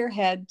top of your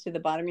head to the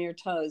bottom of your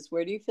toes,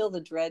 where do you feel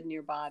the dread in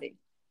your body?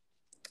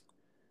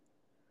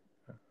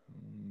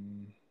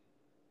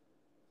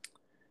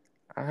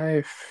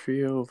 I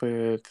feel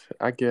it,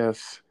 I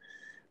guess,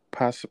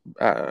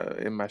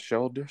 in my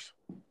shoulders.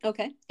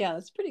 Okay. Yeah,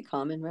 that's pretty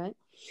common, right?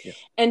 Yeah.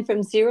 And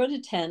from 0 to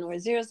 10, where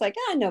 0 is like,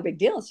 no big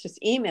deal. It's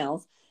just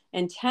emails.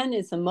 And 10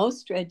 is the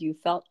most dread you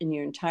felt in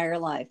your entire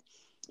life.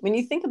 When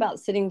you think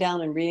about sitting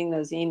down and reading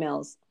those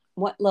emails,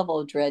 what level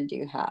of dread do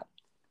you have?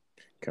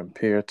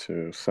 Compared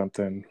to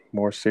something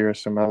more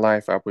serious in my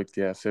life, I would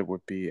guess it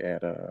would be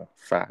at a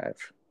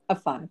 5. A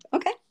 5.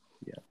 Okay.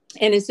 Yeah.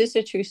 And is this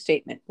a true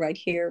statement? Right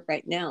here,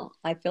 right now,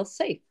 I feel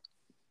safe.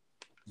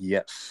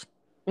 Yes.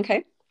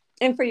 Okay.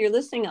 And for your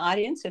listening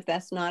audience, if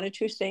that's not a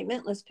true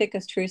statement, let's pick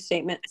a true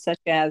statement such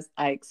as,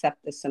 I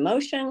accept this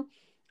emotion,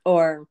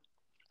 or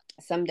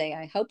someday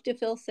I hope to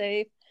feel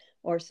safe,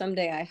 or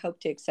someday I hope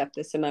to accept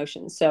this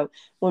emotion. So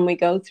when we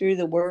go through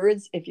the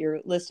words, if your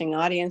listening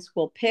audience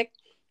will pick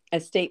a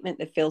statement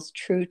that feels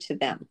true to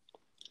them.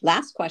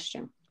 Last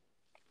question.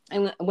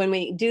 And when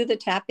we do the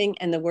tapping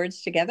and the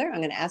words together, I'm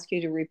going to ask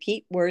you to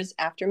repeat words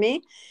after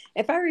me.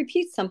 If I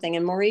repeat something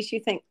and Maurice, you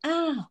think,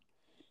 I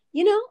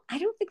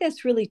don't think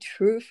that's really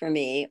true for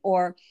me,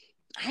 or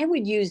I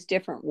would use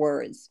different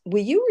words.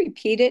 Will you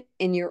repeat it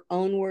in your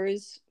own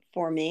words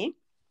for me?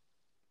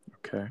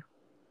 Okay.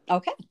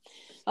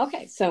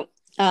 Okay. So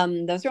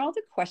those are all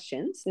the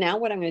questions. Now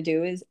what I'm going to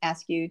do is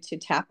ask you to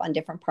tap on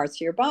different parts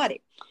of your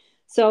body.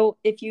 So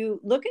if you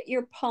look at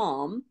your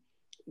palm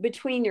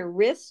between your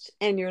wrist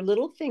and your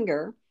little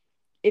finger,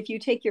 if you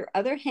take your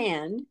other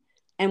hand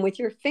and with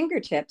your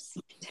fingertips,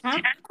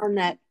 tap on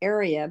that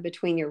area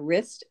between your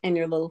wrist and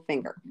your little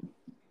finger.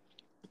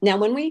 Now,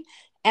 when we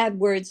add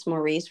words,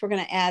 Maurice, we're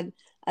going to add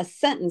a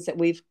sentence that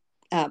we've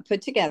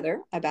put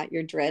together about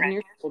your dread and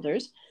your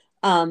shoulders.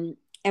 And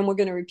we're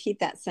going to repeat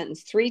that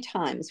sentence 3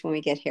 times when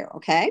we get here.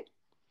 Okay.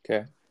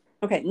 Okay.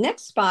 Okay.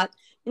 Next spot.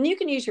 And you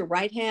can use your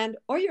right hand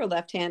or your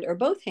left hand or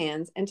both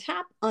hands and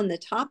tap on the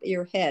top of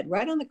your head,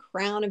 right on the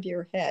crown of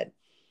your head.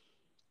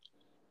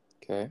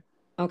 Okay.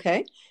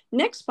 Okay.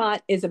 Next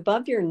spot is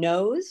above your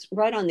nose,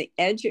 right on the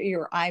edge of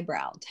your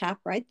eyebrow. Tap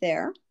right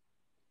there.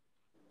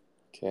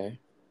 Okay.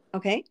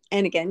 Okay.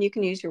 And again, you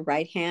can use your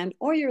right hand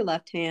or your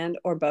left hand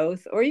or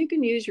both, or you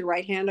can use your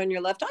right hand on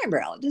your left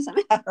eyebrow. It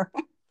doesn't matter.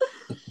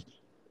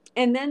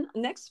 And then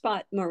next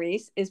spot,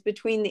 Maurice, is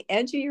between the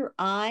edge of your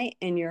eye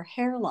and your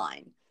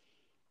hairline.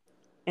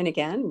 And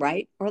again,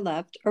 right or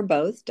left or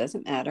both,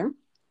 doesn't matter.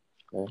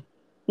 Okay.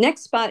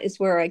 Next spot is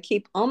where I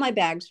keep all my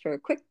bags for a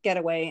quick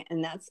getaway,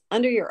 and that's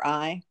under your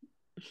eye.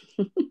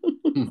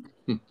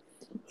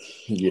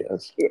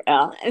 Yes.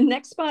 Yeah. And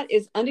next spot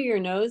is under your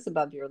nose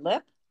above your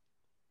lip.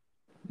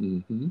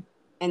 Mm-hmm.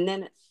 And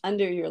then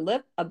under your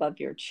lip above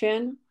your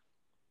chin.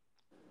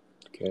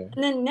 Okay.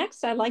 And then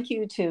next, I'd like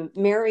you to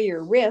mirror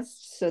your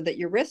wrists so that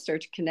your wrists are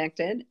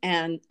connected,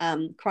 and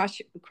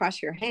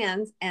cross your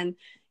hands and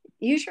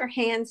use your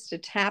hands to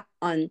tap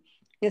on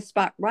this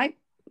spot right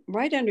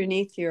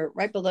underneath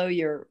right below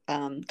your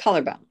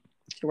collarbone.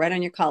 So right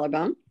on your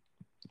collarbone.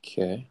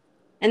 Okay.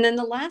 And then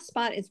the last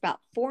spot is about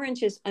 4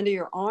 inches under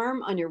your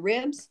arm on your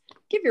ribs.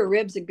 Give your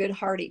ribs a good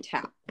hearty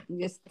tap.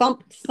 Just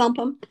thump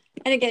them.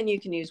 And again, you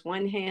can use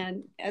one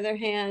hand, other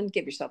hand,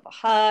 give yourself a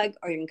hug,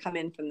 or you can come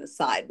in from the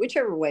side,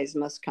 whichever way is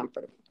most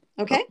comfortable.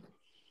 Okay?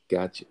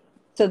 Gotcha.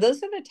 So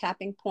those are the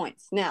tapping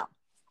points. Now,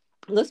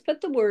 let's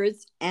put the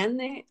words and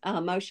the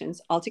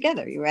emotions all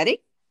together. You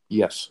ready?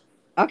 Yes.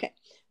 Okay.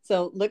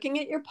 So looking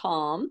at your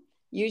palm,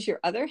 use your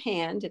other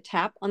hand to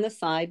tap on the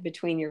side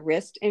between your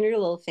wrist and your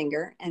little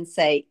finger and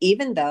say,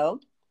 even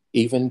though.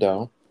 Even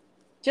though.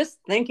 Just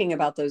thinking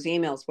about those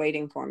emails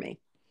waiting for me.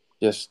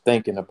 Just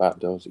thinking about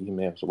those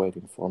emails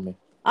waiting for me.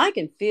 I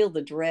can feel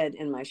the dread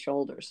in my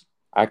shoulders.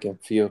 I can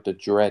feel the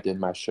dread in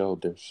my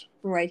shoulders.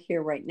 Right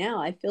here, right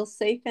now, I feel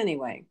safe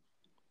anyway.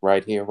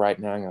 Right here, right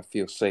now, I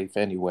feel safe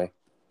anyway.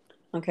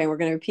 Okay, we're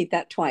going to repeat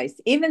that twice.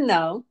 Even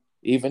though.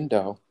 Even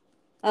though.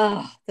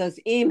 Those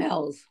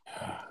emails.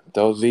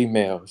 Those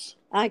emails.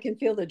 I can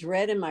feel the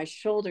dread in my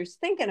shoulders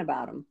thinking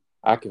about them.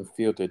 I can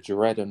feel the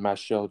dread in my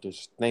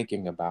shoulders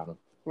thinking about them.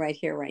 Right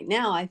here, right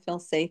now, I feel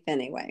safe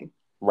anyway.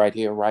 Right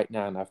here, right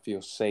now, and I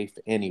feel safe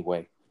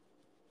anyway.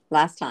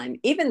 Last time,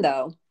 even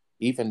though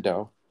Even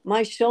though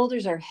my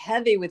shoulders are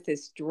heavy with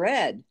this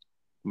dread.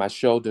 my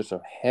shoulders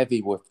are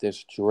heavy with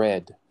this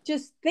dread.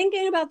 Just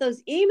thinking about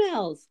those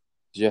emails.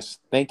 Just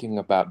thinking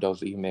about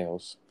those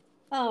emails.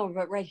 Oh,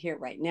 but right here,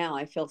 right now,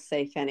 I feel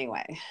safe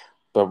anyway.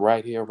 But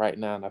right here, right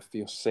now, and I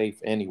feel safe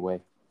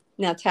anyway.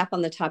 Now tap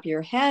on the top of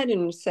your head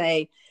and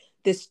say,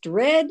 this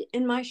dread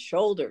in my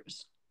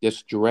shoulders.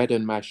 This dread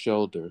in my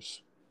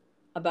shoulders.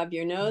 Above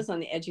your nose, on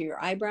the edge of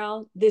your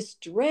eyebrow, this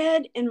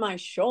dread in my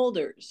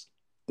shoulders.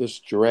 This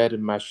dread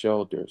in my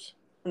shoulders.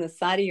 On the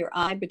side of your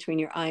eye, between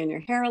your eye and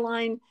your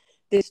hairline,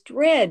 this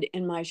dread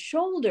in my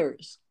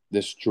shoulders.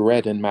 This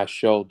dread in my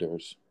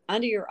shoulders.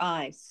 Under your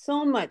eye,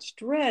 so much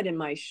dread in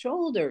my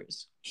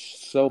shoulders.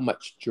 So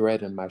much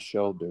dread in my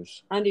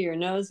shoulders. Under your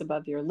nose,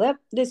 above your lip,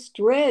 this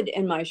dread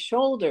in my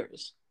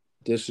shoulders.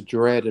 This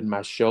dread in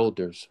my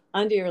shoulders.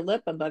 Under your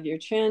lip, above your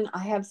chin, I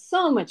have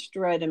so much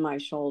dread in my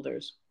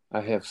shoulders.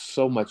 I have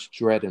so much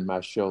dread in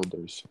my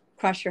shoulders.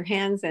 Cross your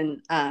hands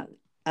and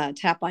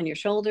tap on your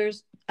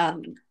shoulders,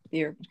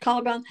 your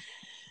collarbone,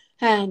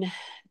 and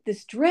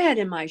this dread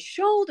in my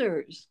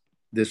shoulders.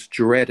 This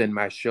dread in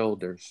my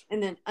shoulders.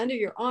 And then under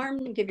your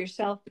arm, give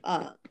yourself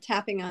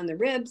tapping on the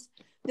ribs.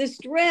 This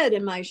dread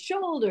in my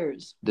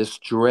shoulders. This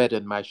dread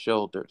in my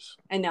shoulders.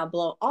 And now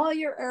blow all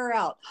your air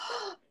out.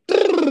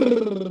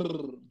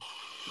 And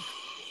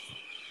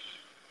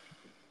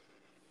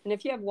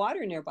if you have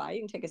water nearby,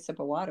 you can take a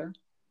sip of water.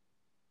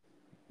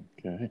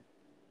 Okay.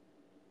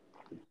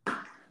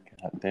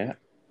 Got that.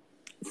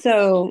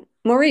 So,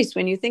 Maurice,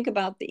 when you think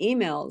about the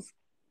emails,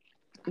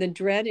 the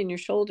dread in your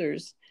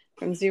shoulders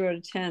from 0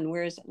 to 10,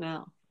 where is it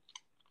now?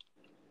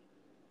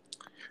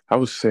 I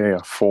would say a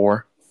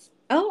 4.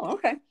 Oh,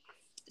 okay.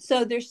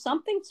 So there's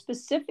something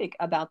specific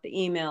about the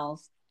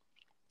emails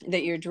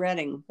that you're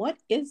dreading. What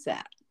is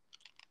that?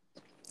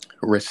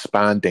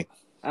 Responding.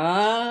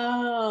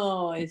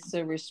 Oh, it's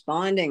the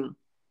responding.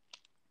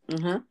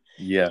 Mm-hmm.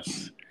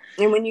 Yes.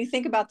 And when you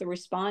think about the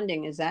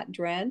responding, is that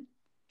dread?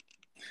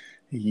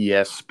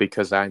 Yes,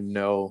 because I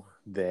know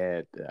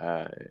that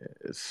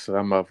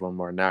some of them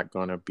are not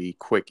going to be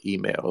quick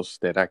emails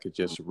that I could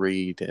just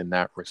read and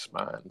not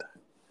respond.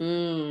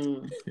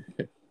 So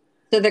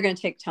they're going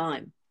to take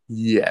time.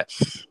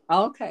 Yes.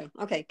 Okay.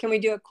 Can we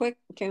do a quick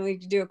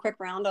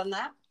round on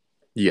that?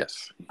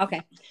 Yes.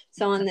 Okay.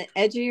 So on the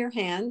edge of your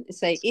hand,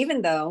 say,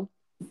 even though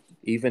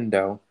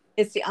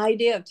it's the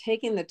idea of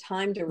taking the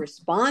time to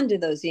respond to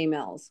those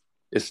emails.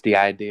 It's the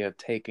idea of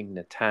taking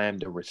the time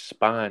to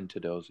respond to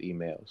those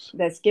emails.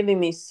 That's giving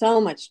me so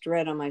much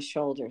dread on my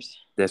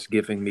shoulders. That's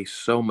giving me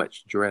so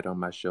much dread on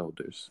my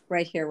shoulders.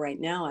 Right here, right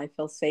now, I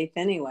feel safe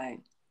anyway.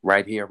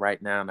 Right here,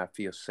 right now, and I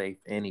feel safe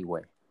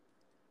anyway.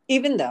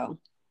 Even though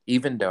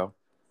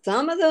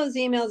some of those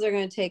emails are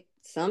going to take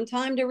some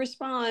time to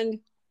respond.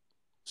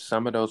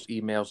 Some of those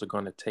emails are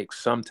going to take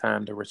some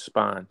time to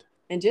respond.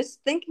 And just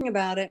thinking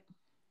about it.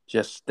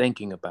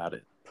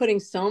 Putting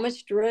so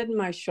much dread in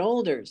my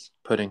shoulders.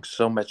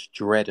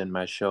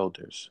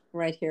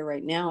 Right here,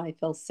 right now, I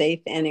feel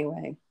safe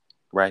anyway.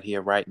 Right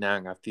here, right now,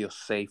 and I feel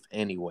safe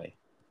anyway.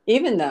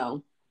 Even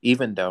though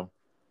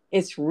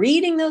it's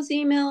reading those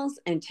emails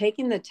and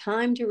taking the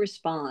time to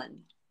respond.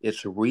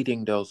 It's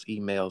reading those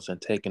emails and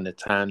taking the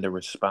time to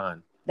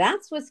respond.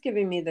 That's what's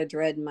giving me the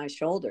dread in my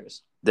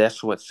shoulders. Right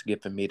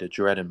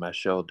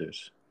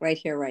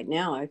here, right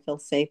now, I feel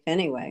safe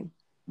anyway.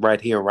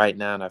 Right here, right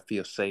now, and I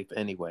feel safe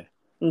anyway.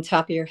 On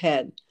top of your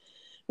head.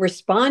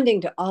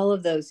 Responding to all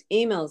of those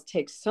emails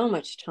takes so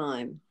much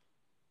time.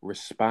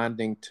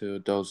 Responding to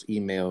those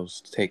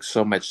emails takes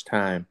so much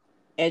time.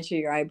 Edge of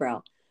your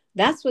eyebrow.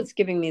 That's what's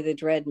giving me the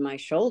dread in my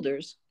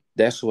shoulders.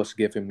 That's what's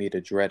giving me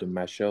the dread in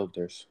my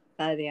shoulders.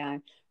 Side of the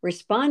eye.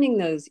 Responding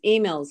those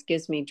emails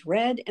gives me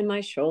dread in my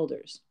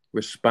shoulders.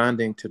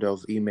 Responding to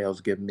those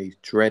emails gives me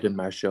dread in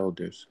my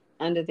shoulders.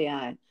 Under the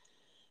eye.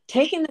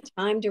 Taking the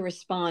time to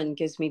respond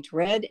gives me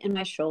dread in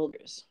my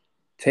shoulders.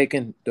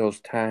 Taking those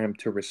time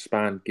to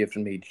respond gives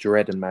me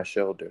dread in my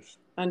shoulders.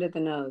 Under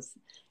the nose.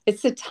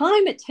 It's the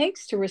time it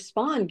takes to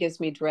respond gives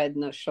me dread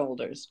in those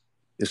shoulders.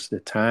 It's the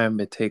time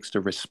it takes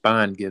to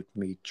respond gives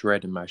me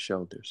dread in my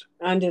shoulders.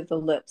 Under the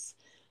lips.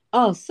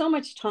 Oh, so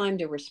much time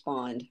to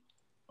respond.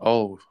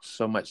 Oh,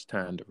 so much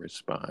time to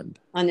respond.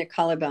 On your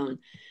collarbone.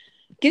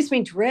 Gives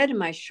me dread in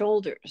my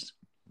shoulders.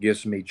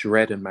 Gives me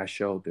dread in my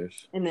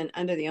shoulders. And then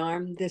under the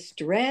arm, this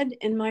dread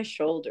in my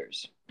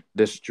shoulders.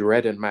 This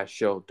dread in my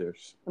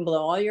shoulders. And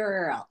blow all your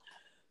air out.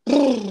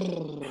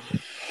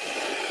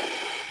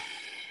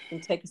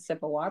 And take a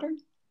sip of water.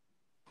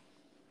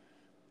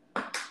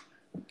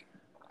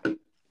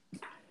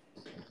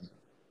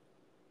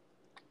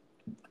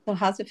 So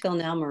how's it feel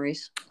now,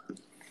 Maurice?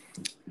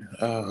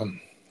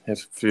 It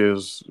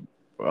feels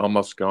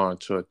almost gone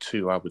to a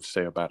 2, I would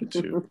say about a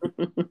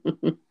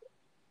 2.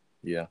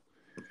 Yeah.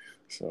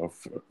 So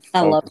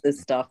I love this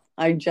stuff.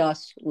 I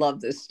just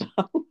love this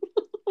stuff.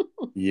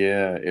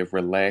 Yeah, it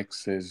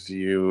relaxes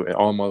you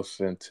almost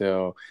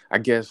until, I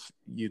guess,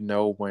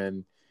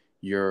 when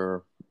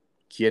you're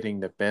getting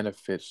the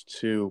benefits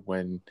too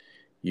when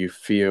you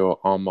feel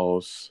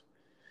almost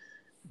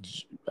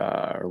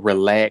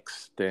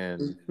relaxed,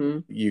 and Mm-hmm.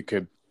 you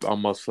could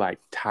almost like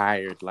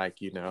tired, like,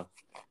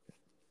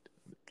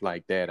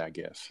 like that, I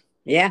guess.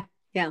 Yeah.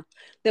 Yeah.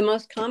 The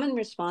most common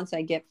response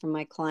I get from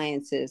my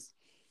clients is,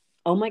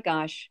 oh my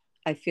gosh,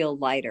 I feel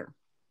lighter.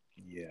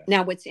 Yeah.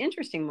 Now, what's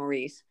interesting,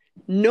 Maurice,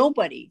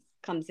 nobody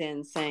comes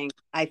in saying,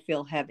 I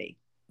feel heavy.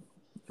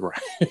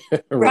 Right.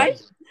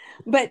 Right.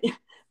 Right.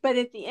 But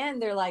at the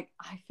end, they're like,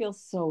 I feel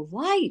so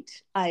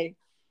light. I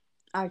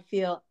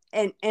feel,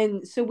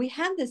 and so we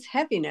have this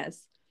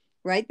heaviness,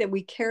 right, that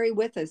we carry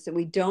with us that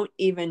we don't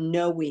even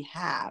know we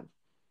have.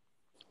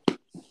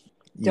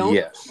 Don't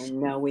Yes. even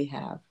know we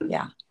have. Yeah.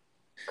 Yeah.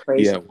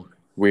 Crazy.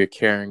 We're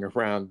carrying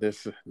around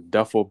this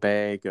duffel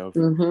bag of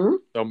Mm-hmm.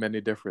 so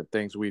many different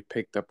things we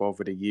picked up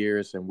over the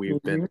years, and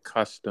we've been Mm-hmm.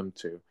 accustomed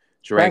to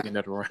Right. dragging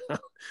it around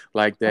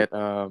like that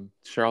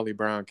Charlie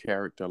Brown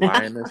character,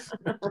 Linus.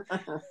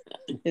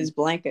 His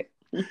blanket.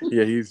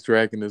 Yeah, he's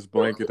dragging his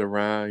blanket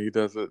around. He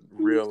doesn't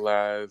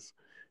realize,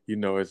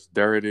 it's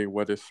dirty,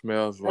 what it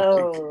smells like,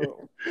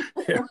 Oh,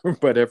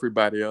 but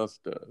everybody else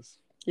does.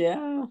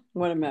 yeah.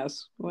 What a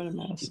mess. What a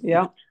mess.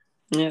 Yeah.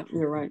 Yeah,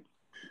 you're right.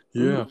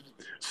 Yeah.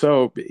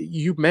 So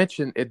you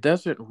mentioned it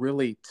doesn't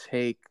really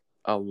take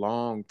a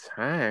long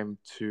time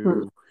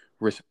Mm-hmm. to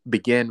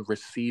begin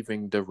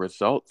receiving the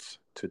results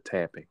to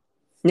tapping.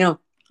 No.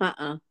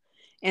 Uh-uh.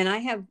 And I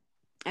have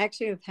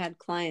actually have had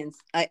clients.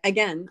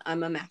 Again,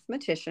 I'm a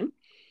mathematician,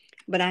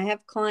 but I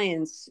have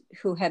clients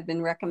who have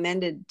been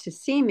recommended to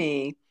see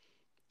me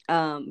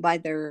by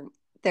their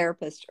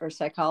therapist or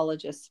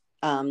psychologist,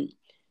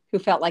 who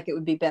felt like it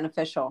would be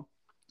beneficial,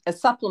 a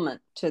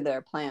supplement to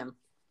their plan.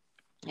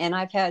 And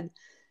I've had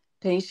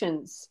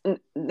patients,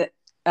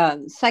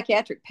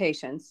 psychiatric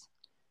patients,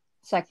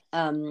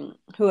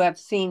 who have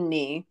seen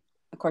me.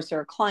 Of course,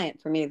 they're a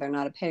client for me; they're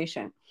not a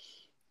patient.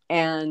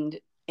 And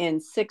in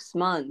 6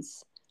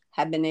 months,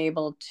 have been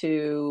able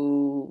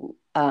to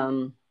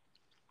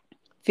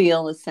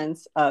feel a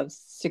sense of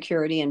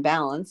security and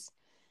balance,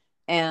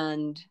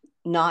 and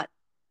not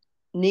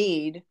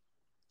need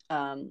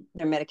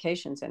their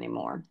medications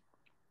anymore.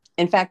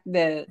 In fact,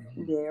 the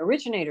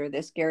originator of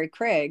this, Gary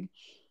Craig,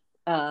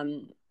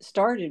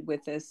 started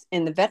with this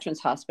in the Veterans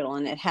Hospital,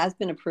 and it has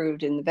been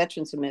approved in the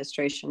Veterans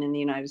Administration in the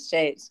United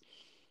States.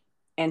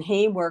 And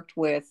he worked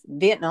with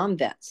Vietnam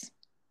vets.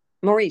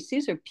 Maurice,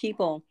 these are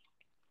people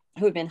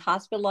who have been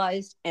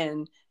hospitalized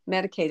and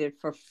medicated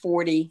for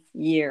 40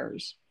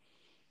 years.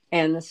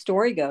 And the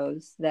story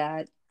goes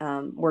that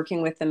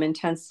working with them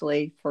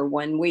intensely for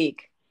 1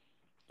 week,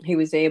 he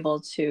was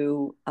able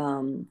to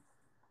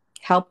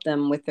help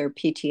them with their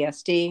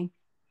PTSD,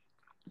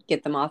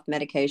 get them off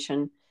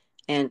medication,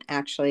 and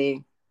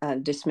actually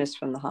dismissed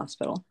from the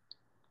hospital.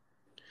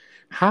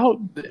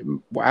 How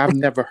I've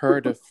never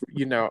heard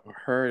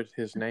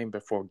his name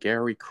before.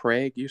 Gary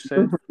Craig, you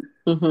said?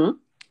 Mm-hmm.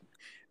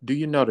 Do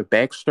you know the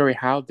backstory?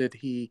 How did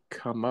he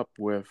come up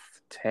with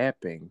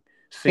tapping?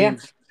 Yeah.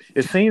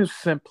 It seems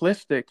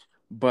simplistic,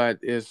 but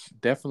it's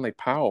definitely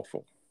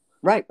powerful.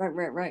 Right.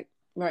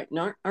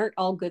 Aren't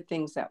all good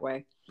things that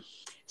way?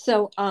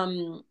 So,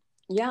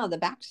 yeah, the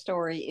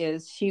backstory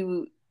is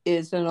he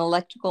is an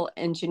electrical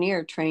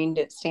engineer trained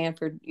at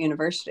Stanford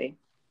University,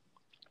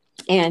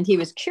 and he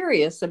was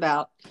curious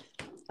about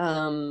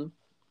um,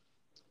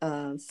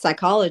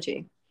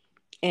 psychology.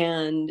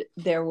 And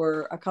there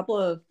were a couple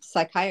of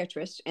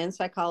psychiatrists and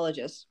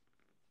psychologists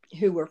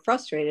who were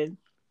frustrated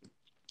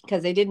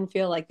because they didn't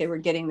feel like they were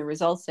getting the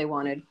results they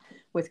wanted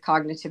with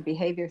cognitive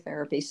behavior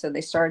therapy. So they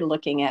started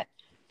looking at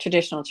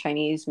traditional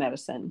Chinese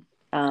medicine.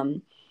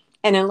 And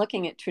in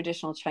looking at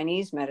traditional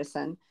Chinese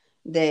medicine,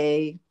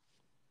 they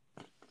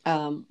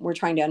were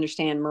trying to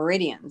understand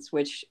meridians,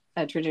 which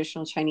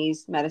traditional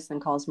Chinese medicine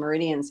calls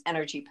meridians,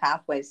 energy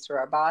pathways through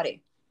our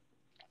body.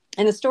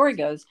 And the story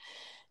goes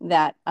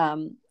that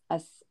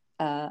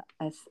a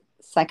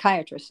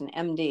psychiatrist, an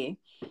MD,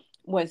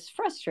 was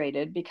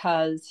frustrated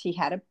because he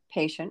had a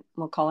patient,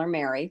 we'll call her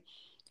Mary,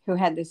 who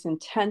had this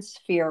intense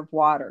fear of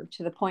water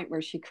to the point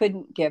where she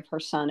couldn't give her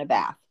son a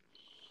bath.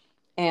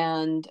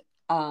 And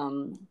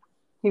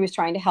he was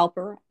trying to help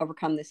her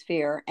overcome this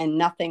fear, and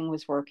nothing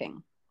was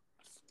working.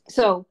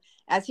 So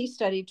as he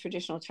studied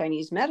traditional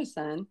Chinese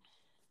medicine,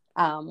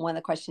 one of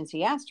the questions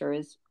he asked her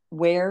is,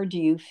 where do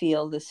you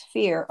feel this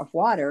fear of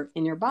water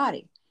in your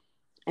body?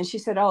 And she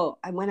said, oh,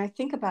 when I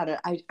think about it,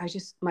 I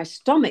just, my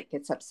stomach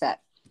gets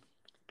upset.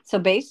 So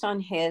based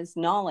on his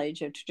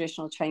knowledge of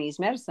traditional Chinese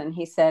medicine,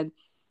 he said,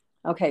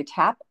 okay,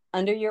 tap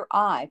under your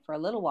eye for a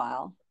little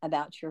while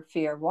about your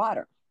fear of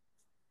water.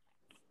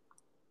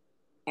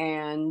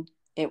 And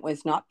it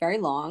was not very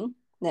long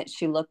that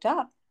she looked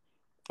up.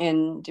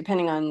 And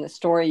depending on the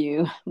story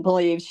you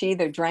believe, she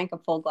either drank a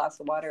full glass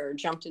of water or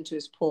jumped into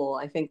his pool.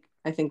 I think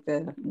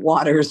the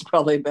water is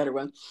probably a better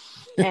one.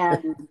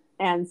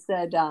 And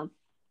said,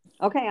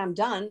 okay, I'm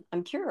done.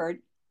 I'm cured,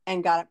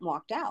 and got up and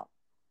walked out.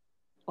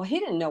 Well, he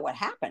didn't know what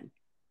happened.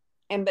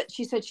 But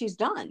she said she's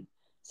done.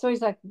 So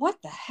he's like,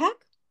 what the heck?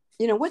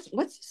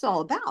 What's this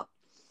all about?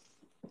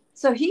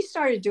 So he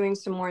started doing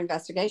some more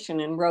investigation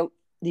and wrote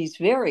these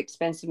very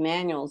expensive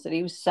manuals that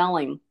he was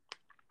selling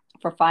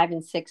for 5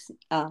 and 6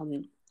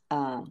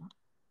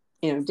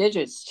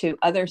 digits to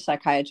other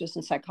psychiatrists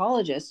and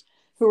psychologists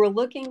who were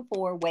looking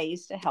for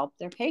ways to help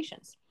their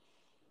patients.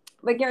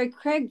 But Gary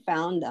Craig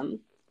found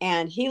them,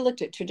 and he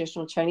looked at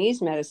traditional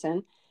Chinese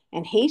medicine,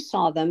 and he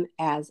saw them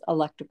as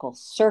electrical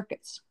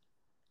circuits.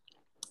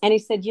 And he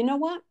said, you know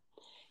what?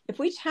 If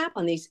we tap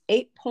on these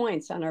 8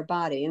 points on our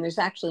body, and there's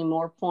actually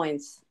more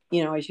points,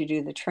 as you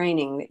do the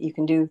training that you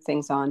can do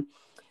things on,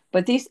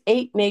 but these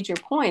 8 major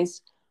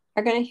points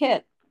are going to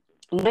hit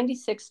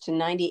 96 to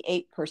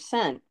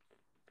 98%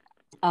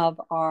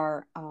 of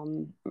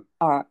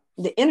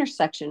the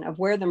intersection of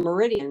where the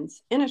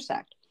meridians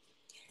intersect.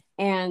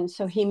 And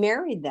so he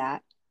married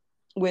that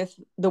with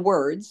the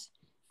words.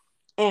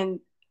 And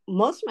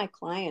most of my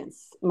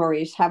clients,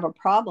 Maurice, have a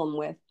problem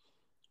with,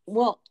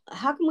 well,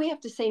 how can we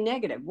have to say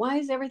negative? Why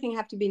does everything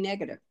have to be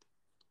negative?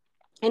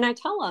 And I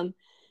tell them,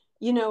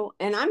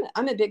 and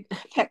I'm a big, in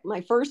fact,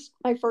 my first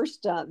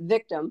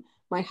victim,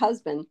 my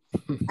husband,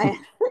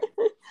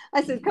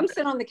 I said, come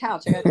sit on the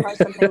couch. I got to try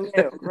something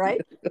new, right?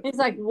 He's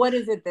like, what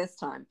is it this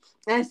time?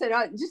 And I said,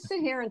 just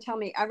sit here and tell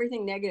me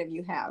everything negative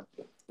you have.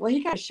 Well,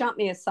 he kind of shot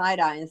me a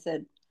side eye and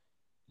said,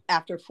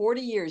 after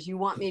 40 years, you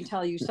want me to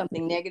tell you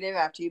something negative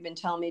after you've been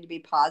telling me to be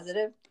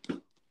positive?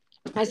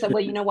 I said,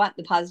 well, you know what?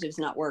 The positive's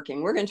not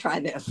working. We're going to try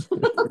this.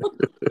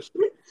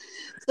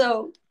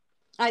 So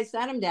I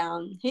sat him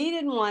down. He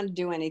didn't want to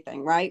do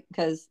anything, right?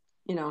 Because,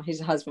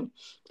 he's a husband.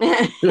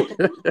 But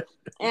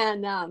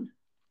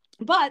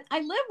I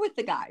live with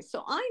the guy,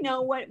 so I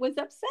know what was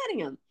upsetting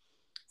him.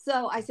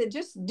 So I said,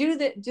 just do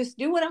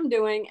what I'm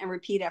doing and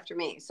repeat after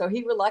me. So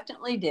he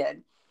reluctantly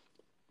did.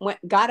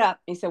 Got up.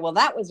 He said, well,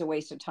 that was a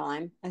waste of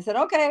time. I said,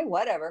 okay,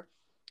 whatever.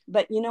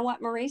 But you know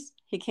what, Maurice?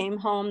 He came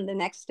home the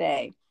next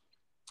day.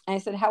 I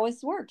said, how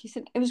was work? He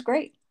said, it was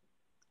great.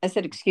 I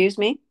said, excuse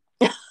me?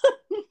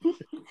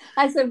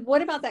 I said,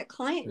 what about that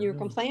client you were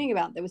complaining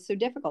about that was so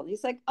difficult?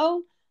 He's like,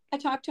 oh, I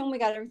talked to him. We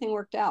got everything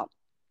worked out.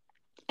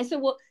 I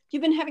said, well,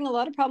 you've been having a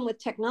lot of problem with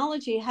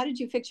technology. How did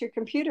you fix your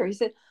computer? He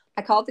said,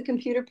 I called the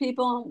computer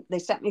people. They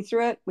sent me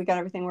through it. We got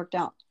everything worked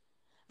out.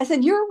 I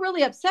said, you're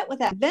really upset with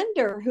that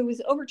vendor who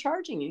was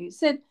overcharging you. He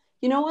said,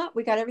 you know what?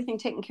 We got everything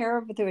taken care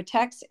of through a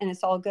text and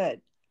it's all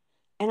good.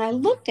 And I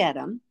looked at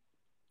him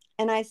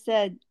and I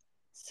said,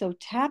 so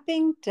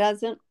tapping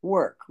doesn't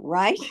work,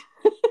 right?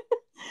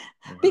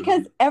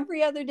 Because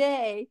every other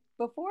day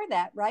before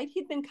that, right,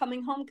 he'd been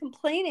coming home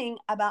complaining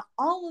about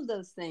all of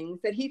those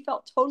things that he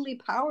felt totally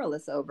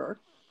powerless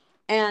over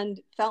and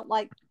felt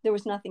like there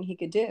was nothing he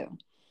could do.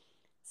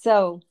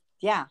 So,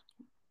 yeah,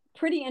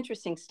 pretty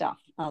interesting stuff,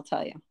 I'll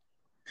tell you.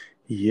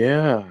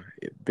 Yeah,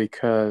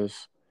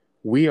 because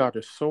we are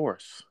the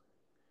source.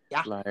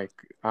 Yeah. Like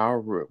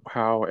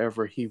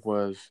however he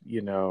was,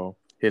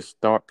 his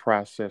thought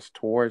process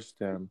towards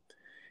them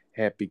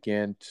had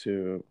began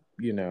to,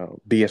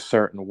 be a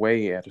certain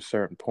way at a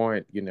certain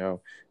point,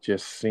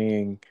 just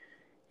seeing,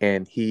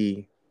 and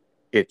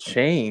it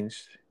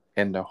changed,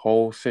 and the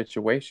whole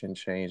situation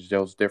changed.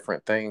 Those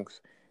different things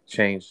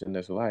changed in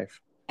his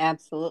life.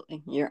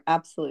 Absolutely. You're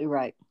absolutely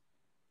right.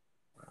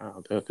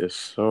 Wow, that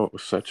is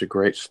such a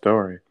great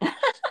story.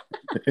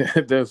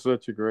 That's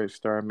such a great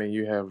story. I mean,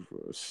 you have,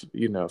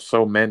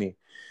 so many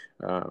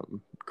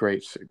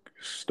great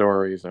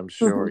stories, I'm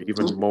sure,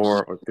 even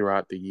more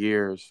throughout the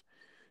years.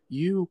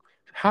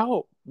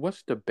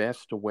 What's the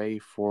best way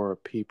for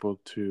people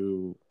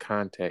to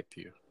contact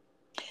you?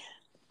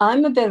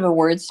 I'm a bit of a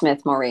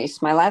wordsmith,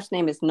 Maurice. My last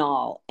name is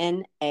Nall,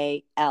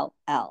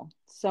 Nall.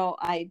 So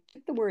I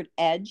took the word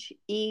edge,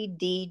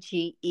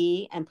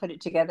 EDGE, and put it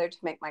together to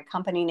make my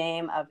company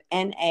name of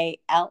NALLEDGE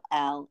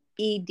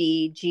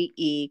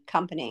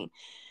Company.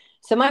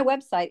 So my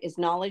website is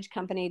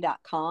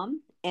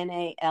knowledgecompany.com,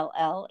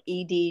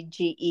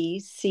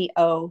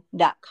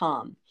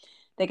 NALLEDGECO.com.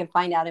 They can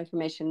find out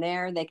information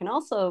there. They can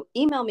also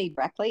email me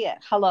directly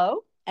at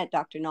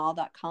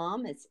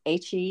hello@drnall.com. It's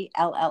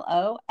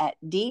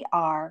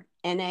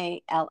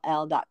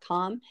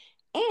HELLO@DRNALL.com.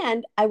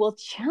 And I will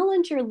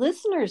challenge your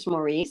listeners,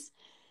 Maurice,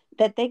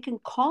 that they can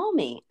call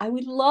me. I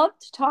would love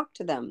to talk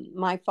to them.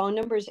 My phone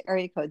number is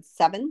area code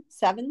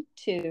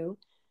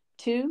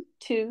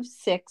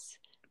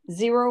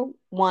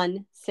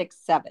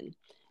 772-226-0167.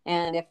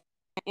 And if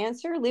I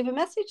answer, leave a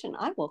message and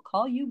I will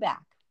call you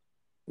back.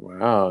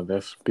 Wow,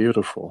 that's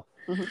beautiful.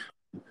 Mm-hmm.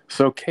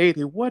 So,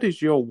 Katie, what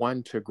is your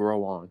one to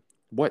grow on?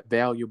 What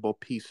valuable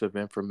piece of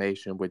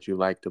information would you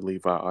like to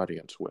leave our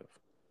audience with?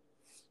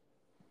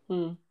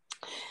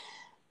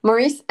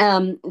 Maurice,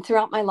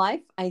 throughout my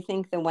life, I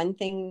think the one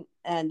thing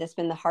that's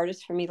been the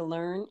hardest for me to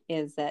learn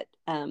is that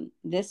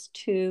this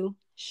too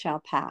shall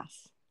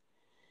pass.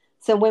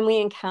 So when we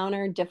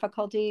encounter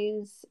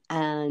difficulties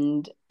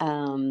and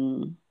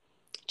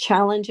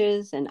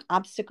challenges and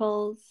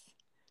obstacles,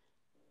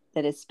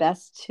 that it's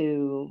best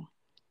to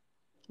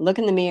look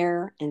in the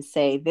mirror and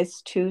say,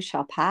 this too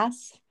shall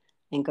pass,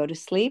 and go to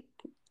sleep.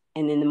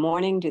 And in the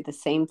morning, do the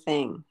same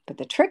thing. But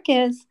the trick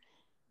is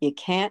you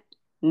can't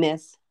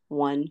miss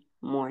one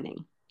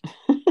morning.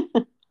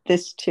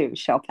 This too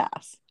shall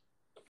pass.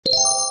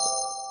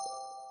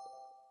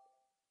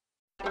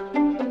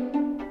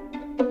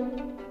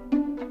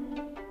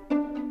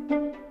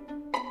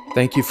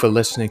 Thank you for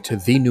listening to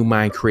the New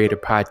Mind Creator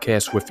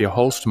podcast with your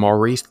host,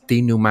 Maurice,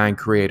 the New Mind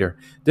Creator.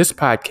 This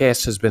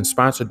podcast has been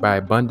sponsored by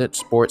Abundant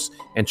Sports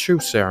and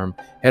Truth Serum.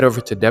 Head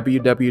over to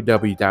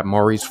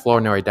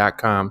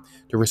www.mauriceflournoy.com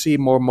to receive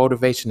more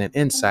motivation and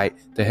insight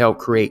to help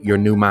create your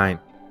new mind.